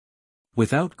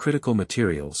 Without critical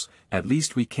materials, at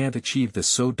least we can't achieve the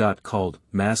so-called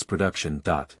mass production.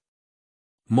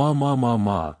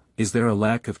 Is there a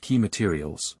lack of key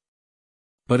materials?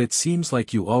 But it seems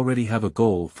like you already have a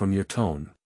goal from your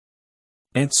tone.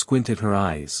 Aunt squinted her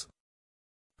eyes.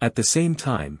 At the same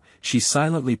time, she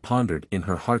silently pondered in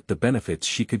her heart the benefits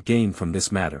she could gain from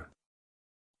this matter.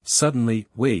 Suddenly,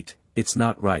 wait, it's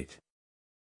not right.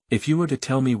 If you were to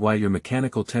tell me why your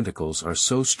mechanical tentacles are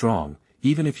so strong,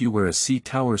 even if you were a sea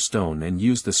tower stone and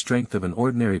used the strength of an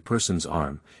ordinary person's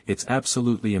arm, it's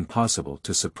absolutely impossible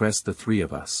to suppress the three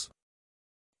of us.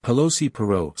 Pelosi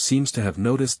Perot seems to have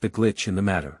noticed the glitch in the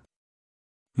matter.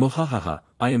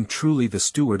 I am truly the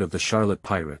steward of the Charlotte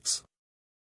Pirates.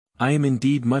 I am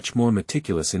indeed much more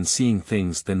meticulous in seeing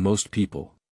things than most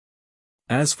people.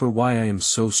 As for why I am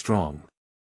so strong.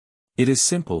 It is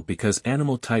simple because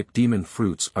animal-type demon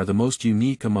fruits are the most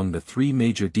unique among the 3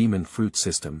 major demon fruit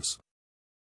systems.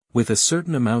 With a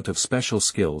certain amount of special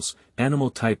skills,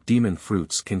 animal-type demon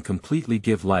fruits can completely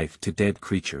give life to dead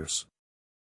creatures.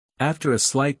 After a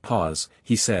slight pause,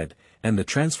 he said, and the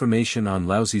transformation on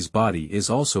Laozi's body is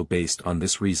also based on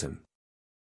this reason.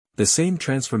 The same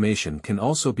transformation can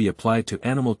also be applied to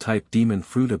animal-type demon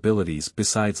fruit abilities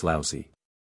besides Laozi.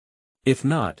 If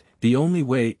not, the only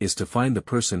way is to find the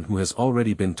person who has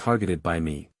already been targeted by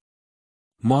me.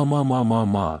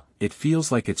 It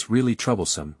feels like it's really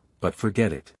troublesome, but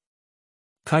forget it.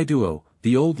 Kaiduo,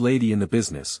 the old lady in the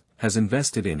business, has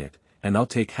invested in it, and I'll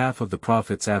take half of the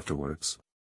profits afterwards.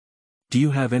 Do you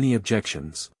have any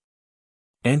objections?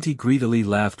 Auntie greedily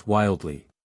laughed wildly.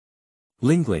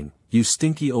 Lingling, you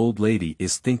stinky old lady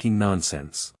is thinking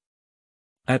nonsense.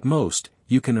 At most,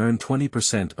 you can earn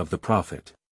 20% of the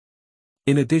profit.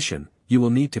 In addition, you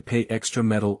will need to pay extra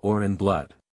metal ore and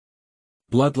blood.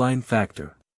 Bloodline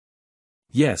factor.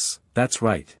 Yes, that's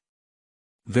right.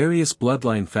 Various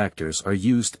bloodline factors are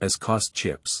used as cost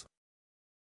chips.